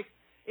water. Like,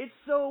 it's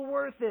so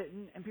worth it.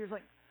 And Peter's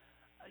like,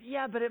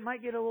 yeah, but it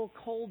might get a little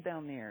cold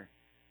down there.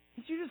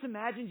 Could you just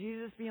imagine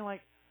Jesus being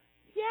like,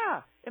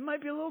 yeah, it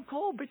might be a little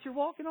cold, but you're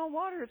walking on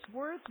water. It's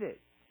worth it.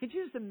 Could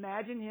you just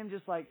imagine Him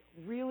just like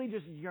really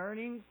just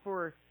yearning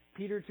for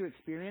Peter to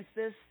experience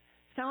this?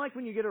 It's kind of like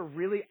when you get a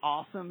really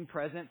awesome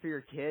present for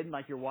your kid, and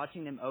like you're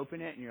watching them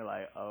open it, and you're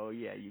like, oh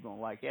yeah, you're going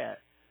to like it.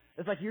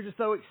 It's like you're just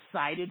so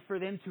excited for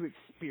them to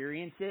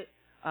experience it.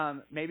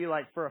 Maybe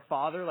like for a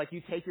father, like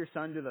you take your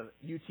son to the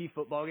UT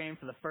football game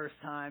for the first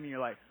time, and you're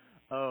like,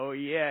 oh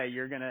yeah,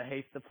 you're going to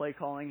hate the play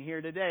calling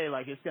here today.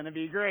 Like it's going to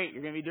be great.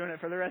 You're going to be doing it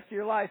for the rest of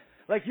your life.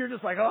 Like you're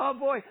just like, oh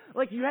boy.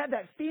 Like you had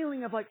that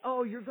feeling of like,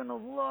 oh, you're going to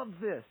love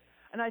this.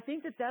 And I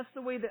think that that's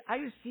the way that I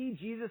just see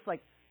Jesus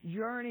like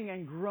yearning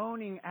and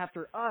groaning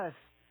after us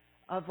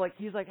of like,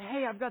 He's like,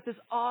 hey, I've got this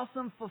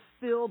awesome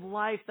fulfilled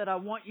life that I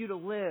want you to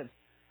live.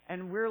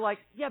 And we're like,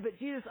 yeah, but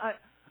Jesus,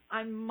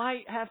 I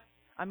might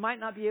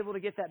not be able to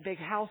get that big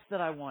house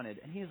that I wanted.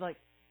 And He's like,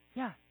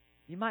 yeah,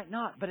 you might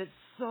not, but it's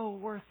so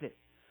worth it.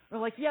 We're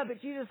like, yeah, but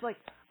Jesus, like,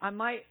 I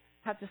might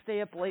have to stay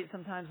up late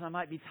sometimes and I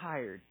might be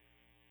tired.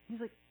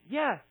 He's like,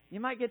 yeah, you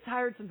might get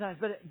tired sometimes,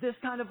 but this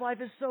kind of life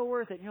is so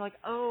worth it. And you're like,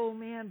 oh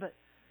man, but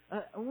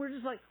we're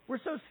just like, we're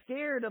so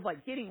scared of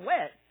like getting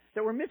wet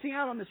that we're missing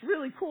out on this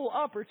really cool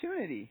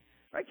opportunity.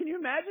 Right? Can you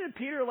imagine if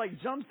Peter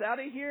like jumps out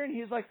of here and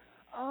he's like,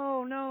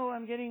 oh no,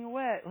 I'm getting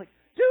wet. Like,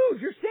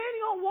 dude, you're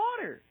standing on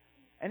water.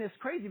 And it's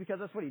crazy because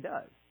that's what he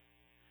does.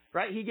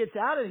 Right? He gets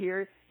out of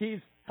here. He's,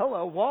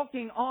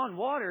 walking on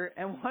water.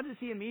 And what does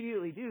he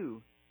immediately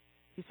do?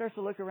 He starts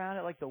to look around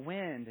at like the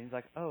wind. And he's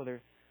like,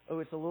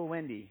 it's a little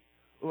windy.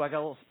 Oh, I got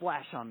a little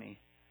splash on me.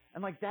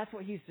 And like, that's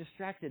what he's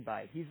distracted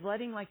by. He's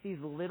letting like these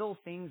little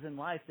things in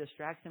life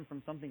distract him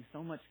from something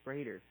so much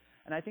greater.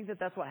 And I think that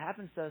that's what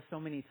happens to us so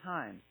many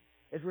times.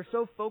 Is we're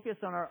so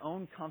focused on our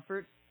own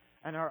comforts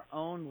and our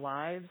own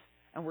lives.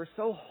 And we're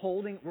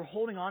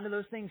holding on to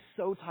those things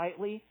so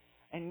tightly.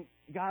 And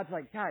God's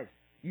like, guys,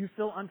 you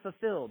feel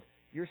unfulfilled.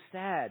 You're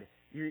sad.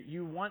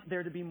 You want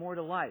there to be more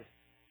to life.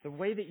 The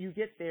way that you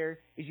get there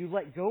is you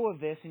let go of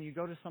this and you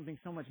go to something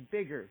so much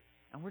bigger.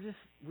 And we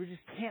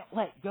just can't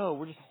let go.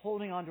 We're just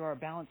holding onto our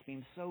balance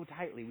beam so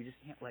tightly. We just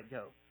can't let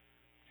go.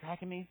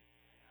 Tracking me?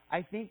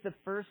 I think the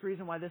first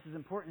reason why this is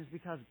important is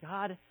because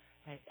God,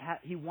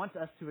 He wants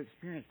us to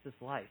experience this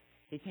life.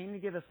 He came to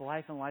give us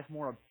life and life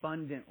more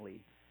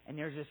abundantly. And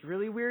there's this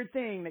really weird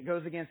thing that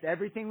goes against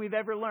everything we've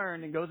ever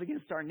learned and goes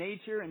against our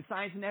nature and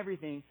science and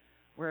everything,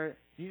 where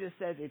Jesus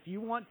says, if you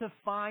want to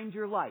find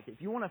your life,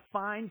 if you want to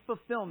find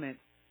fulfillment,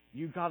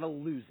 you've got to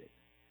lose it.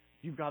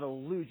 You've got to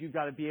lose. You've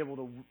got to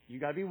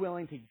be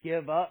willing to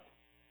give up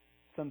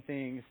some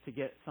things to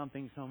get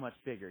something so much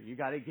bigger. You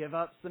got to give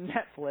up some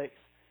Netflix.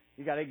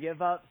 You got to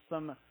give up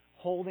some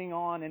holding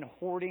on and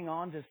hoarding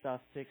on to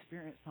stuff to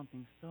experience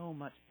something so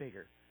much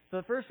bigger. So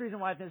the first reason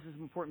why this is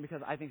important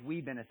because I think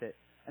we benefit.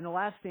 And the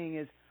last thing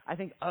is I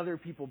think other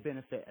people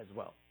benefit as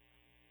well.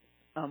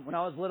 When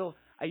I was little,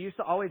 I used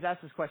to always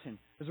ask this question.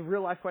 It was a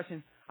real life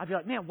question. I'd be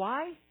like, man,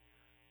 why?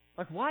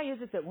 Like, why is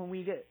it that when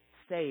we get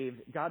saved,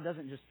 God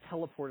doesn't just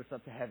teleport us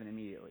up to heaven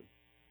immediately?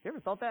 You ever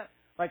thought that?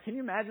 Like, can you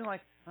imagine,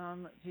 like,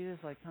 Jesus,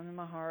 like, come in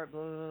my heart,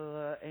 blah, blah,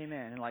 blah,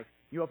 amen. And, like,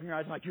 you open your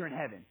eyes and, like, you're in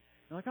heaven.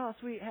 You're like, oh,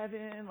 sweet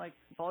heaven, like,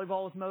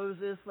 volleyball with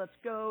Moses, let's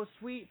go,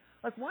 sweet.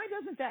 Like, why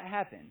doesn't that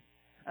happen?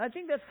 And I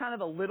think that's kind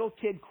of a little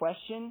kid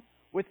question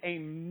with a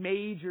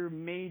major,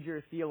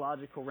 major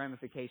theological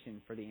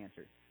ramification for the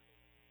answer.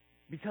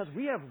 Because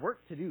we have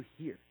work to do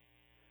here.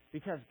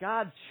 Because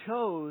God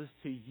chose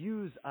to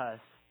use us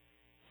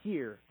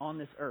here on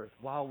this earth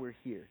while we're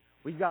here.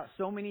 We've got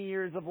so many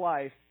years of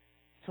life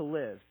to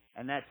live,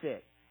 and that's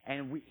it.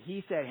 And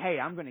He said, hey,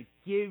 I'm going to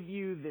give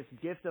you this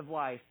gift of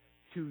life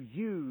to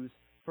use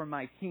for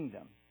my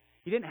kingdom.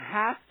 He didn't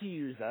have to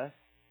use us.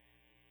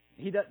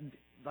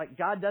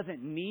 God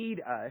doesn't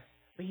need us,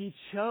 but He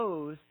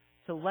chose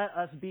to let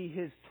us be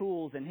His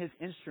tools and His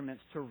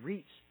instruments to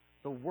reach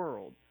the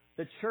world.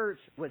 The church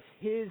was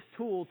His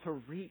tool to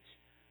reach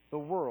the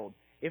world.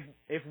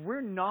 If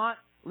we're not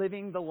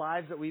living the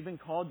lives that we've been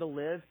called to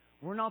live,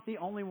 we're not the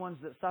only ones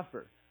that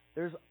suffer.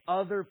 There's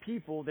other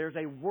people, there's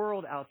a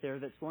world out there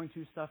that's going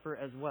to suffer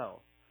as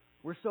well.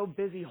 We're so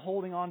busy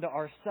holding on to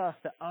our stuff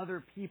that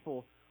other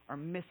people are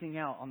missing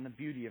out on the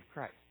beauty of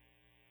Christ.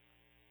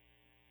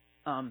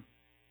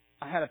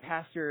 I had a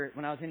pastor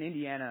when I was in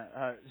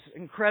Indiana,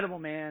 incredible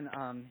man.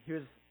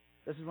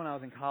 This is when I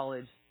was in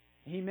college.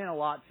 He meant a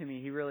lot to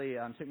me. He really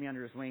took me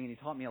under his wing and he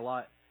taught me a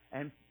lot.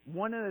 And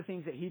one of the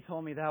things that he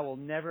told me that I will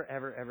never,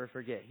 ever, ever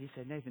forget, he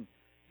said, Nathan,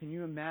 can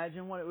you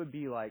imagine what it would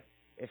be like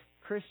if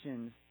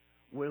Christians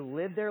would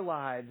live their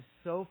lives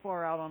so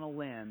far out on a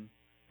limb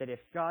that if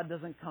God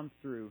doesn't come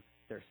through,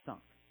 they're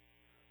sunk?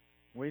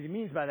 What he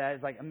means by that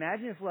is like,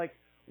 imagine if like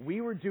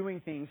we were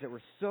doing things that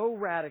were so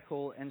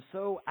radical and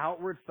so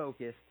outward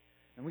focused,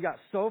 and we got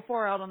so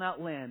far out on that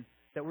limb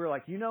that we were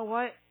like, you know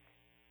what?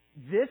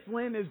 This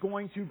limb is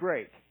going to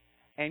break.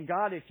 And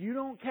God, if you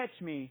don't catch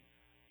me,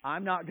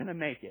 I'm not going to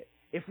make it.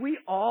 If we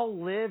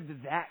all lived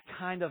that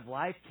kind of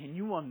life, can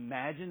you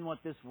imagine what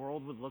this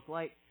world would look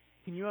like?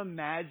 Can you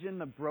imagine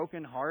the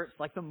broken hearts,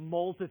 like the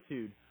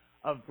multitude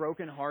of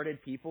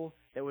broken-hearted people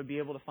that would be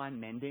able to find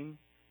mending?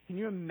 Can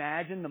you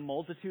imagine the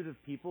multitude of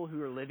people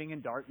who are living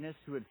in darkness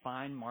who would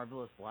find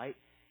marvelous light?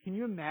 Can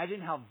you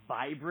imagine how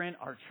vibrant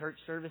our church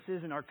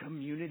services and our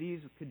communities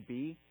could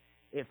be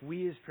if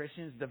we as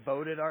Christians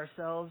devoted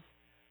ourselves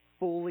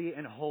fully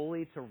and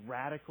wholly to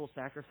radical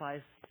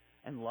sacrifice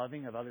and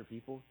loving of other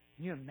people?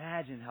 Can you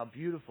imagine how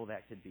beautiful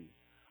that could be?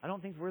 I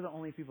don't think we're the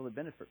only people that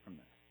benefit from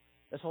this.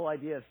 This whole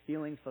idea of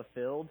feeling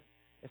fulfilled,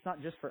 it's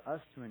not just for us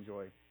to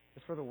enjoy,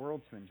 it's for the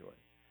world to enjoy.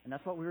 And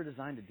that's what we were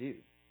designed to do.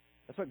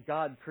 That's what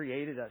God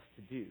created us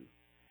to do.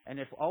 And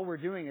if all we're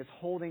doing is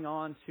holding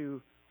on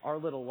to our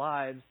little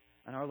lives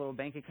and our little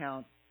bank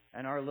accounts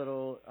and our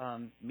little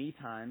me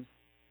times,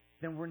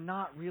 then we're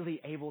not really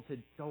able to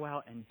go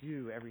out and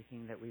do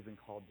everything that we've been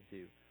called to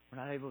do. We're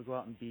not able to go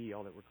out and be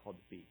all that we're called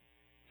to be.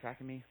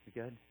 Tracking me? We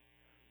good?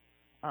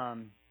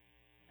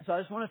 So I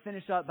just want to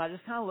finish up by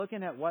just kind of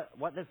looking at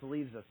what this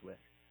leaves us with.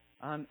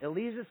 It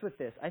leaves us with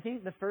this. I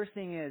think the first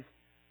thing is,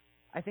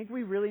 I think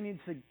we really need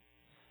to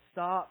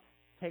stop,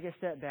 take a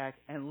step back,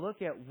 and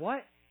look at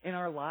what in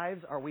our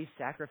lives are we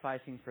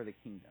sacrificing for the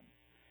kingdom.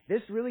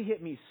 This really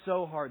hit me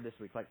so hard this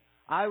week. Like,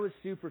 I was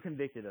super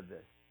convicted of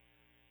this.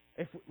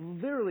 If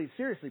literally,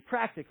 seriously,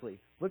 practically,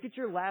 look at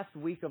your last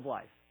week of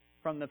life,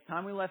 from the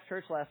time we left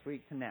church last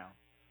week to now.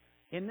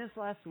 In this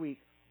last week,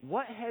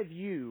 what have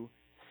you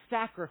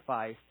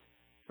sacrificed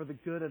for the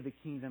good of the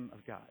kingdom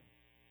of God?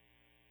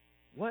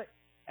 What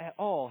at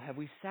all have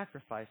we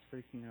sacrificed for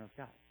the kingdom of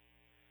God?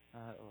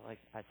 Like,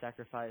 I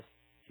sacrificed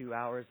 2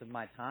 hours of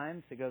my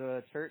time to go to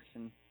a church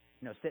and,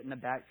 sit in the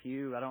back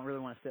pew. I don't really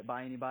want to sit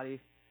by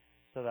anybody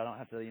so that I don't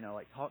have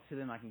to, talk to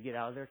them. I can get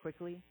out of there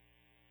quickly.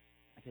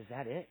 Like, is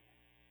that it?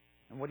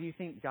 And what do you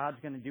think God's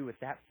going to do with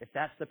that? If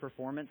that's the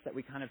performance that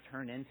we kind of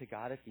turn into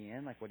God at the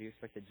end, like, what do you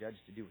expect the judge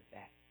to do with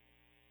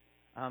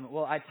that?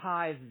 Well, I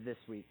tithed this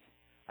week.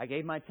 I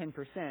gave my 10%,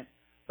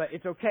 but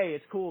it's okay.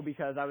 It's cool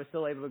because I was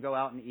still able to go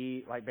out and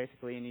eat, like,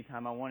 basically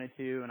anytime I wanted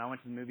to. And I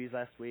went to the movies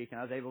last week, and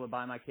I was able to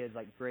buy my kids,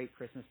 like, great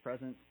Christmas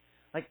presents.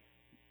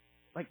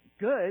 Like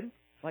good.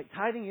 Like,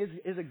 tithing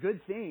is a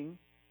good thing.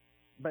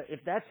 But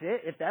if that's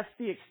it, if that's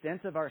the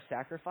extent of our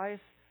sacrifice,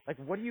 like,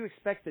 what do you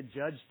expect the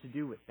judge to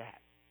do with that?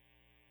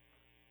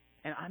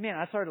 And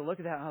I started to look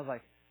at that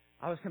and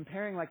I was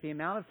comparing like the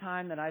amount of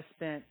time that I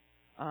spent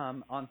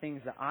on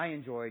things that I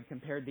enjoyed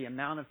compared to the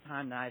amount of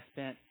time that I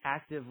spent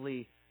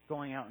actively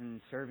going out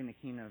and serving the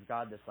kingdom of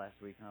God this last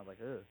week. And I was like,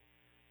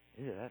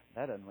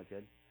 that doesn't look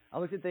good. I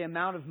looked at the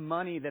amount of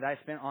money that I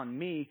spent on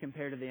me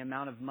compared to the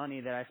amount of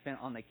money that I spent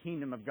on the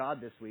kingdom of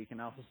God this week.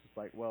 And I was just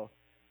like, well,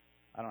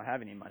 I don't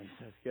have any money,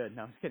 so it's good.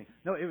 No, I'm just kidding.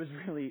 No, it was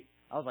really,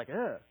 I was like,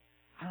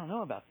 I don't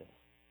know about this.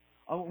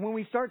 when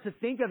we start to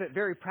think of it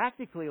very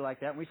practically like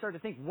that, when we start to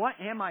think, what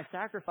am I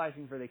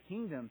sacrificing for the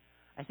kingdom?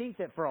 I think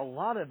that for a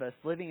lot of us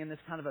living in this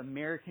kind of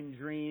American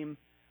dream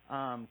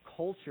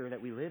culture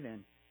that we live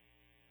in,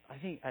 I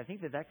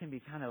think that can be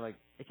kind of like,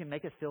 it can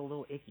make us feel a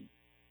little icky,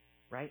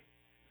 right?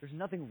 There's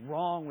nothing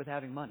wrong with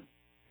having money.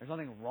 There's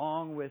nothing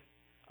wrong with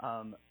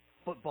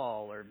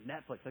football or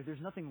Netflix. Like,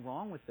 there's nothing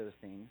wrong with those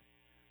things.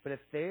 But if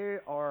they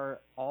are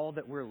all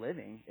that we're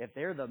living, if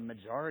they're the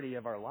majority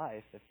of our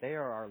life, if they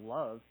are our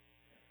love,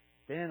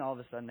 then all of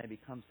a sudden they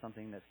become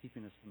something that's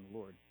keeping us from the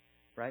Lord,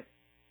 right?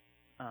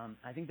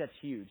 I think that's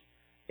huge.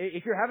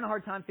 If you're having a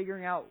hard time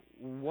figuring out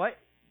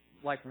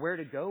where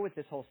to go with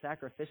this whole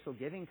sacrificial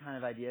giving kind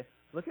of idea,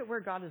 look at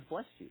where God has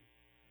blessed you.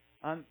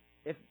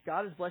 If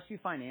God has blessed you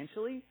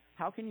financially,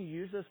 how can you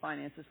use those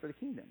finances for the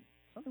kingdom?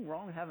 There's nothing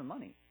wrong with having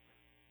money.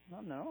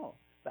 Nothing at all.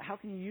 But how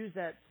can you use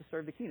that to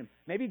serve the kingdom?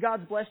 Maybe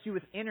God's blessed you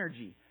with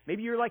energy.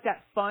 Maybe you're like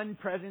that fun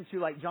presence who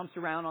like jumps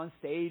around on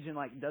stage and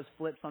like does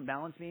flips on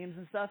balance beams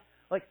and stuff.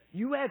 Like,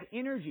 you have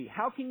energy.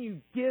 How can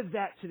you give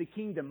that to the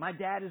kingdom? My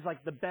dad is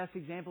like the best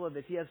example of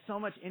this. He has so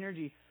much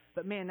energy.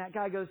 But man, that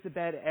guy goes to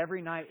bed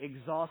every night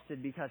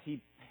exhausted because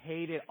he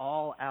paid it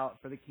all out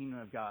for the kingdom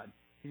of God.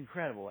 He's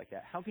incredible like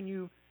that. How can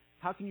you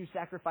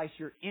sacrifice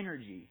your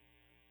energy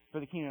for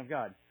the kingdom of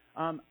God?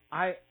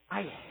 I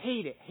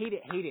hate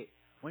it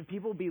when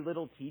people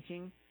belittle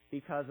teaching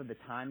because of the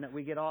time that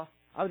we get off.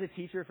 I was a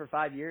teacher for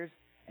 5 years,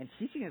 and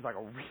teaching is like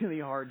a really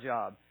hard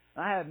job.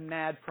 I have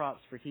mad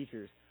props for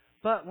teachers.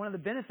 But one of the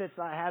benefits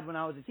I had when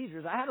I was a teacher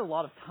is I had a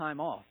lot of time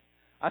off.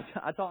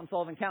 I taught in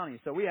Sullivan County,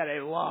 so we had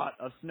a lot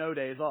of snow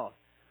days off.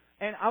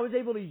 And I was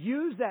able to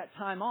use that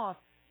time off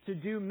to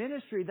do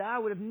ministry that I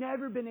would have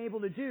never been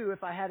able to do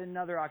if I had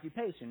another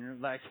occupation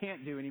that I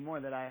can't do anymore,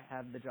 that I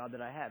have the job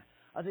that I have.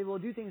 I was able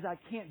to do things I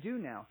can't do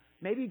now.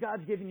 Maybe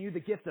God's given you the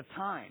gift of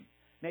time.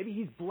 Maybe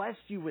He's blessed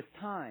you with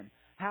time.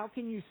 How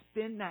can you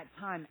spend that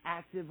time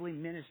actively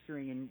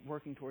ministering and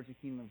working towards the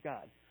kingdom of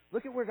God?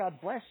 Look at where God's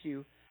blessed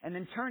you and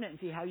then turn it and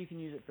see how you can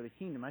use it for the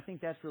kingdom. I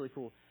think that's really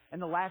cool.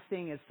 And the last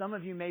thing is, some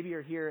of you maybe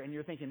are here and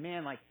you're thinking,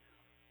 man, like,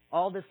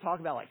 all this talk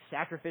about like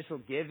sacrificial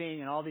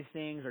giving and all these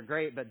things are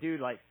great, but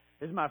dude, like,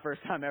 this is my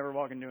first time ever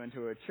walking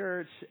into a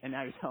church, and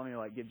now you're telling me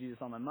like, give Jesus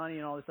all my money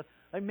and all this stuff.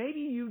 Like,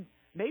 maybe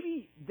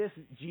this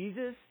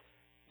Jesus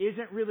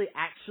isn't really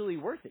actually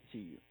worth it to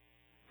you,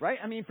 right?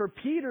 I mean, for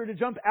Peter to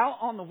jump out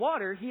on the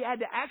water, he had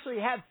to actually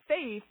have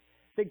faith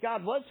that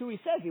God was who He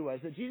said He was,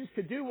 that Jesus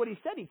could do what He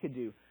said He could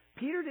do.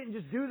 Peter didn't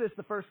just do this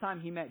the first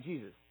time he met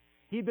Jesus.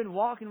 He'd been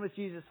walking with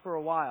Jesus for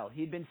a while.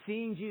 He'd been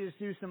seeing Jesus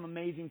do some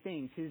amazing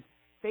things. His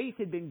faith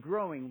had been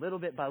growing little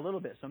bit by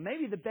little bit. So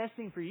maybe the best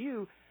thing for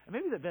you, and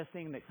maybe the best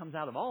thing that comes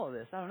out of all of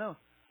this, I don't know,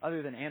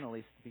 other than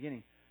Annalise at the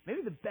beginning,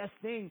 maybe the best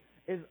thing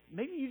is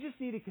maybe you just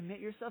need to commit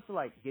yourself to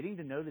like getting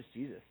to know this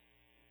Jesus,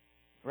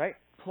 right?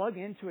 Plug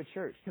into a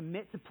church.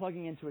 Commit to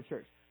plugging into a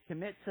church.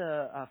 Commit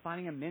to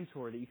finding a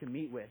mentor that you can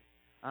meet with.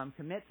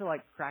 Commit to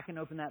like cracking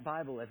open that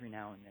Bible every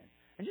now and then.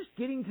 And just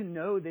getting to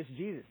know this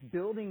Jesus,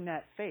 building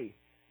that faith.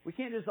 We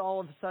can't just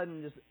all of a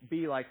sudden just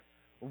be like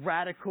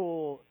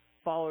radical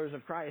followers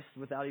of Christ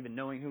without even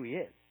knowing who He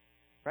is,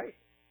 right?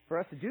 For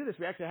us to do this,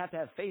 we actually have to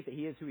have faith that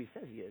He is who He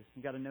says He is.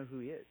 We've got to know who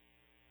He is.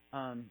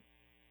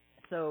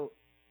 So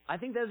I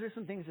think those are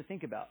some things to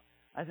think about.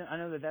 I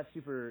know that that's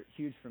super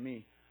huge for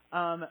me.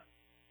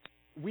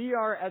 We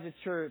are, as a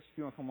church, if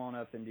you want to come on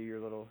up and do your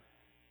little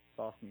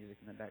soft music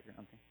in the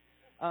background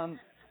thing.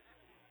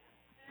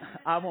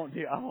 I won't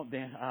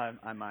dance.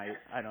 I might.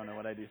 I don't know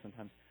what I do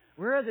sometimes.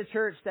 We're, as a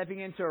church,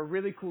 stepping into a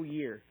really cool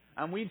year.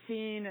 We've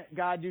seen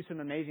God do some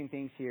amazing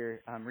things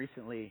here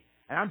recently,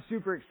 and I'm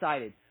super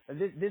excited.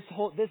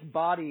 This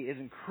body is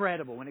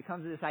incredible when it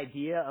comes to this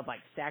idea of like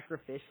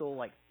sacrificial,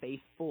 like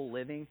faithful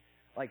living.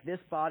 Like, this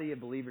body of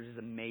believers is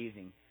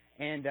amazing,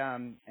 and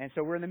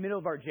so we're in the middle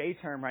of our J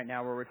term right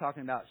now, where we're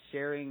talking about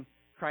sharing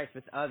Christ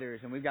with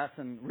others, and we've got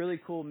some really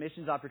cool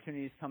missions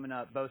opportunities coming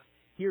up, both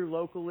here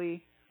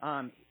locally,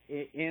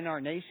 in our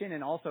nation,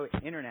 and also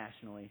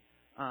internationally.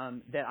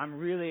 That I'm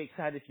really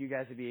excited for you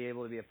guys to be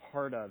able to be a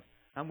part of.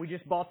 We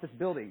just bought this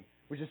building,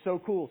 which is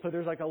so cool. So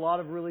there's like a lot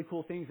of really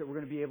cool things that we're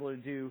going to be able to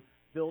do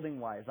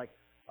building-wise.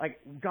 Like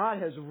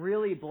God has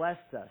really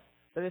blessed us.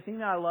 But the thing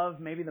that I love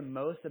maybe the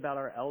most about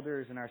our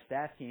elders and our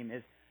staff team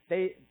is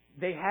they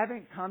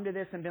haven't come to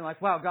this and been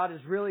like, wow, God has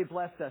really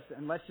blessed us,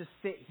 and let's just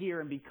sit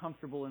here and be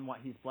comfortable in what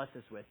He's blessed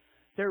us with.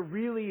 They're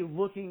really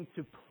looking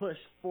to push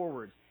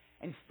forward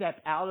and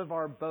step out of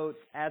our boats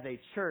as a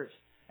church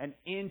and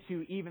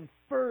into even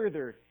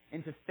further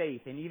into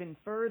faith and even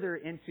further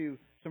into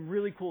some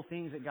really cool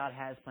things that God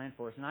has planned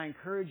for us. And I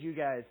encourage you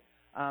guys,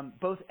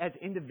 both as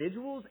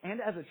individuals and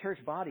as a church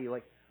body,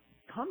 like,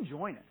 come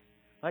join us.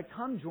 Like,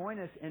 come join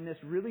us in this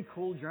really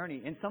cool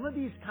journey. And some of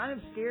these kind of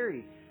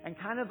scary and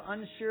kind of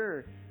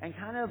unsure and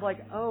kind of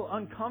like,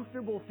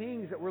 uncomfortable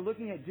things that we're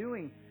looking at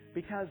doing,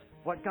 because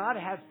what God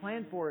has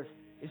planned for us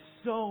is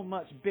so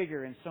much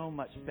bigger and so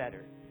much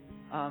better.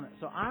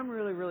 So I'm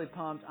really, really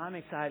pumped. I'm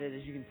excited.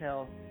 As you can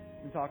tell,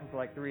 I've been talking for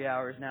like 3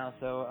 hours now.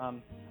 So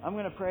I'm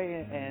going to pray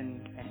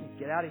and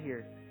get out of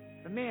here.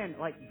 But man,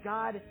 like,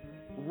 God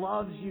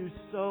loves you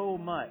so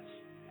much.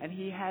 And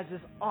He has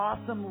this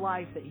awesome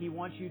life that He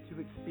wants you to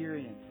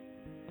experience.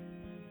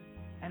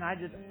 And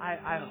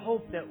I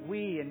hope that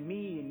we and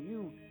me and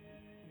you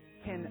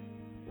can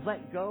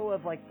let go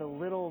of like the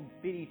little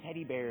bitty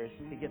teddy bears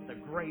to get the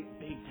great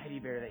big teddy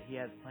bear that He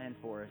has planned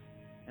for us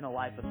in a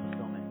life of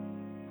fulfillment.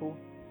 Cool?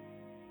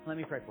 Let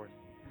me pray for us.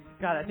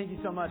 God, I thank You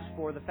so much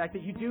for the fact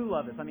that You do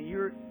love us. I mean,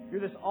 you're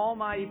this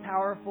almighty,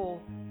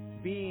 powerful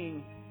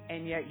being,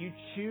 and yet You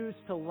choose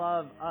to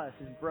love us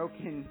as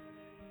broken,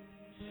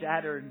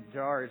 shattered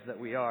jars that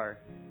we are.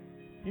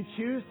 You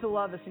choose to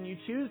love us, and You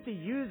choose to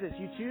use us.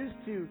 You choose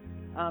to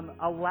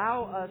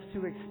allow us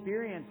to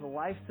experience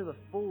life to the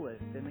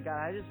fullest. And God,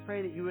 I just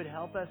pray that You would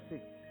help us to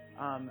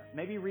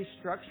maybe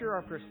restructure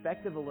our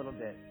perspective a little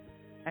bit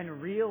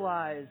and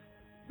realize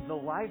the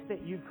life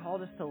that You've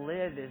called us to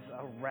live is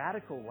a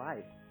radical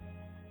life.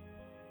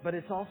 But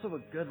it's also a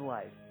good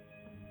life.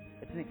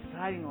 It's an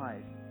exciting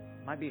life.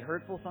 It might be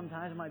hurtful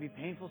sometimes. It might be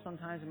painful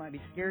sometimes. It might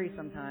be scary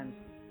sometimes.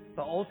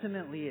 But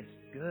ultimately, it's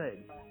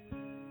good.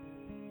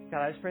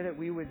 God, I just pray that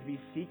we would be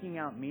seeking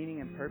out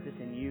meaning and purpose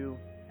in You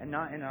and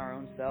not in our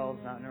own selves,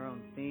 not in our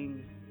own things.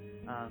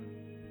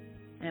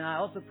 And I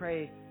also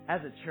pray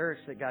as a church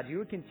that, God, You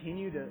would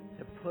continue to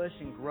push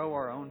and grow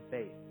our own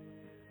faith.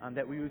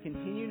 That we would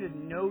continue to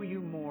know You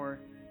more,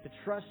 to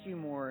trust You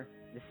more,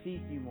 to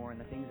seek You more in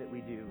the things that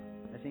we do,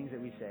 the things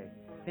that we say.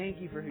 Thank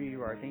You for who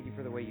You are. Thank You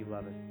for the way You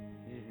love us.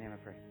 In Jesus' name I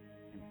pray.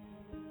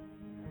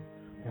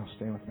 Amen. Yeah,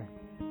 stand with me.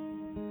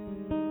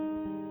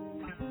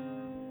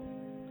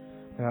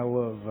 And I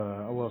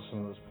love some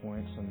of those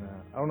points. And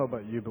I don't know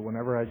about you, but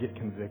whenever I get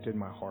convicted,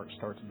 my heart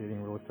starts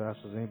beating really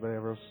fast. Does anybody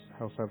else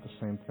have the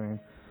same thing?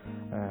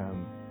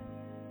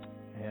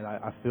 And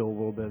I feel a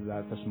little bit of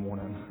that this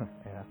morning.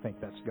 And I think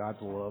that's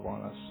God's love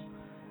on us,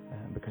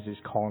 because He's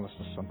calling us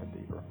to something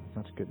deeper.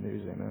 That's good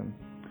news, amen.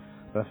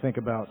 But I think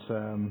about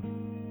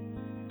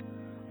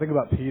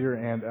Peter,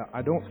 and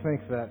I don't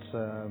think that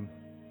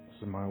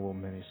this is my little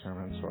mini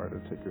sermon. Sorry to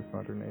take your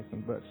thunder,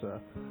 Nathan, but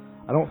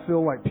I don't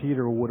feel like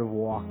Peter would have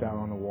walked out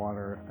on the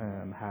water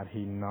had he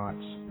not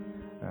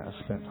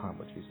spent time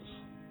with Jesus.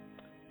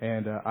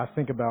 And I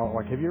think about,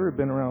 like, have you ever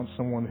been around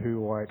someone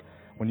who, like,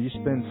 when you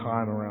spend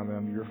time around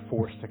them, you're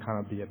forced to kind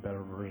of be a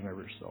better version of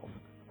yourself.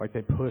 Like,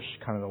 they push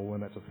kind of the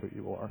limits of who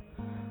you are.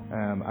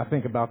 I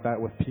think about that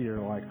with Peter.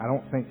 Like, I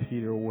don't think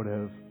Peter would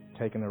have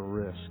taken a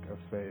risk of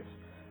faith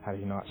had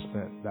he not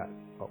spent that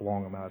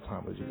long amount of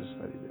time with Jesus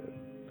that he did.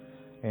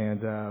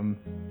 And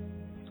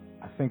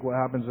I think what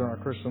happens in our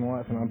Christian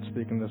life, and I'm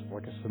speaking this,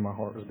 like I said, my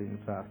heart was beating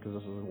fast because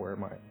this is where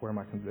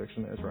my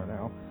conviction is right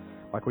now.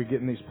 Like, we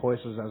get in these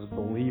places as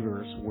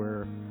believers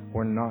where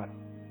we're not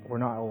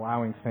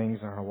allowing things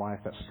in our life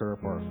that stir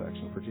up our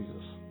affection for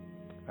Jesus.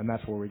 And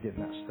that's where we get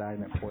in that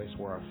stagnant place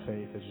where our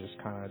faith is just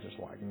kind of just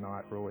like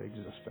not really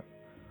existent.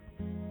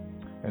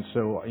 And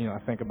so, I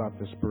think about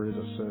this bridge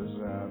that says,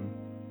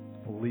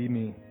 lead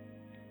me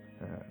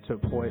to a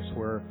place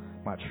where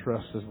my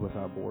trust is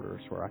without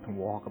borders, where I can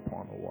walk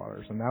upon the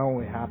waters. And that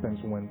only happens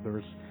when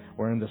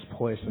we're in this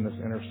place, in this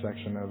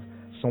intersection of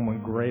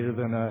someone greater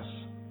than us,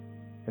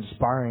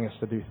 inspiring us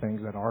to do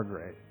things that are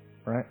great.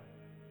 Right?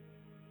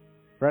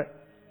 Right?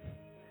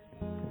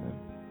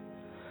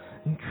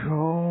 You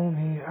call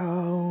me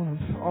out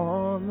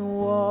upon the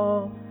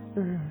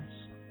waters,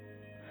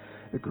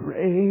 the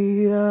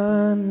great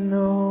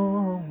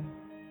unknown,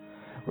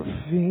 where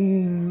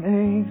feet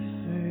may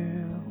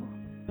fail.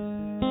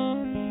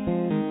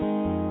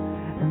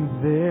 And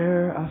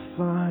there I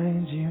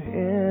find You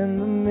in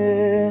the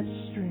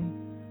mystery,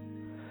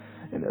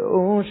 in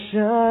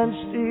oceans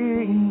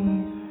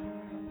deep.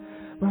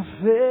 My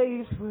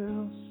faith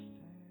will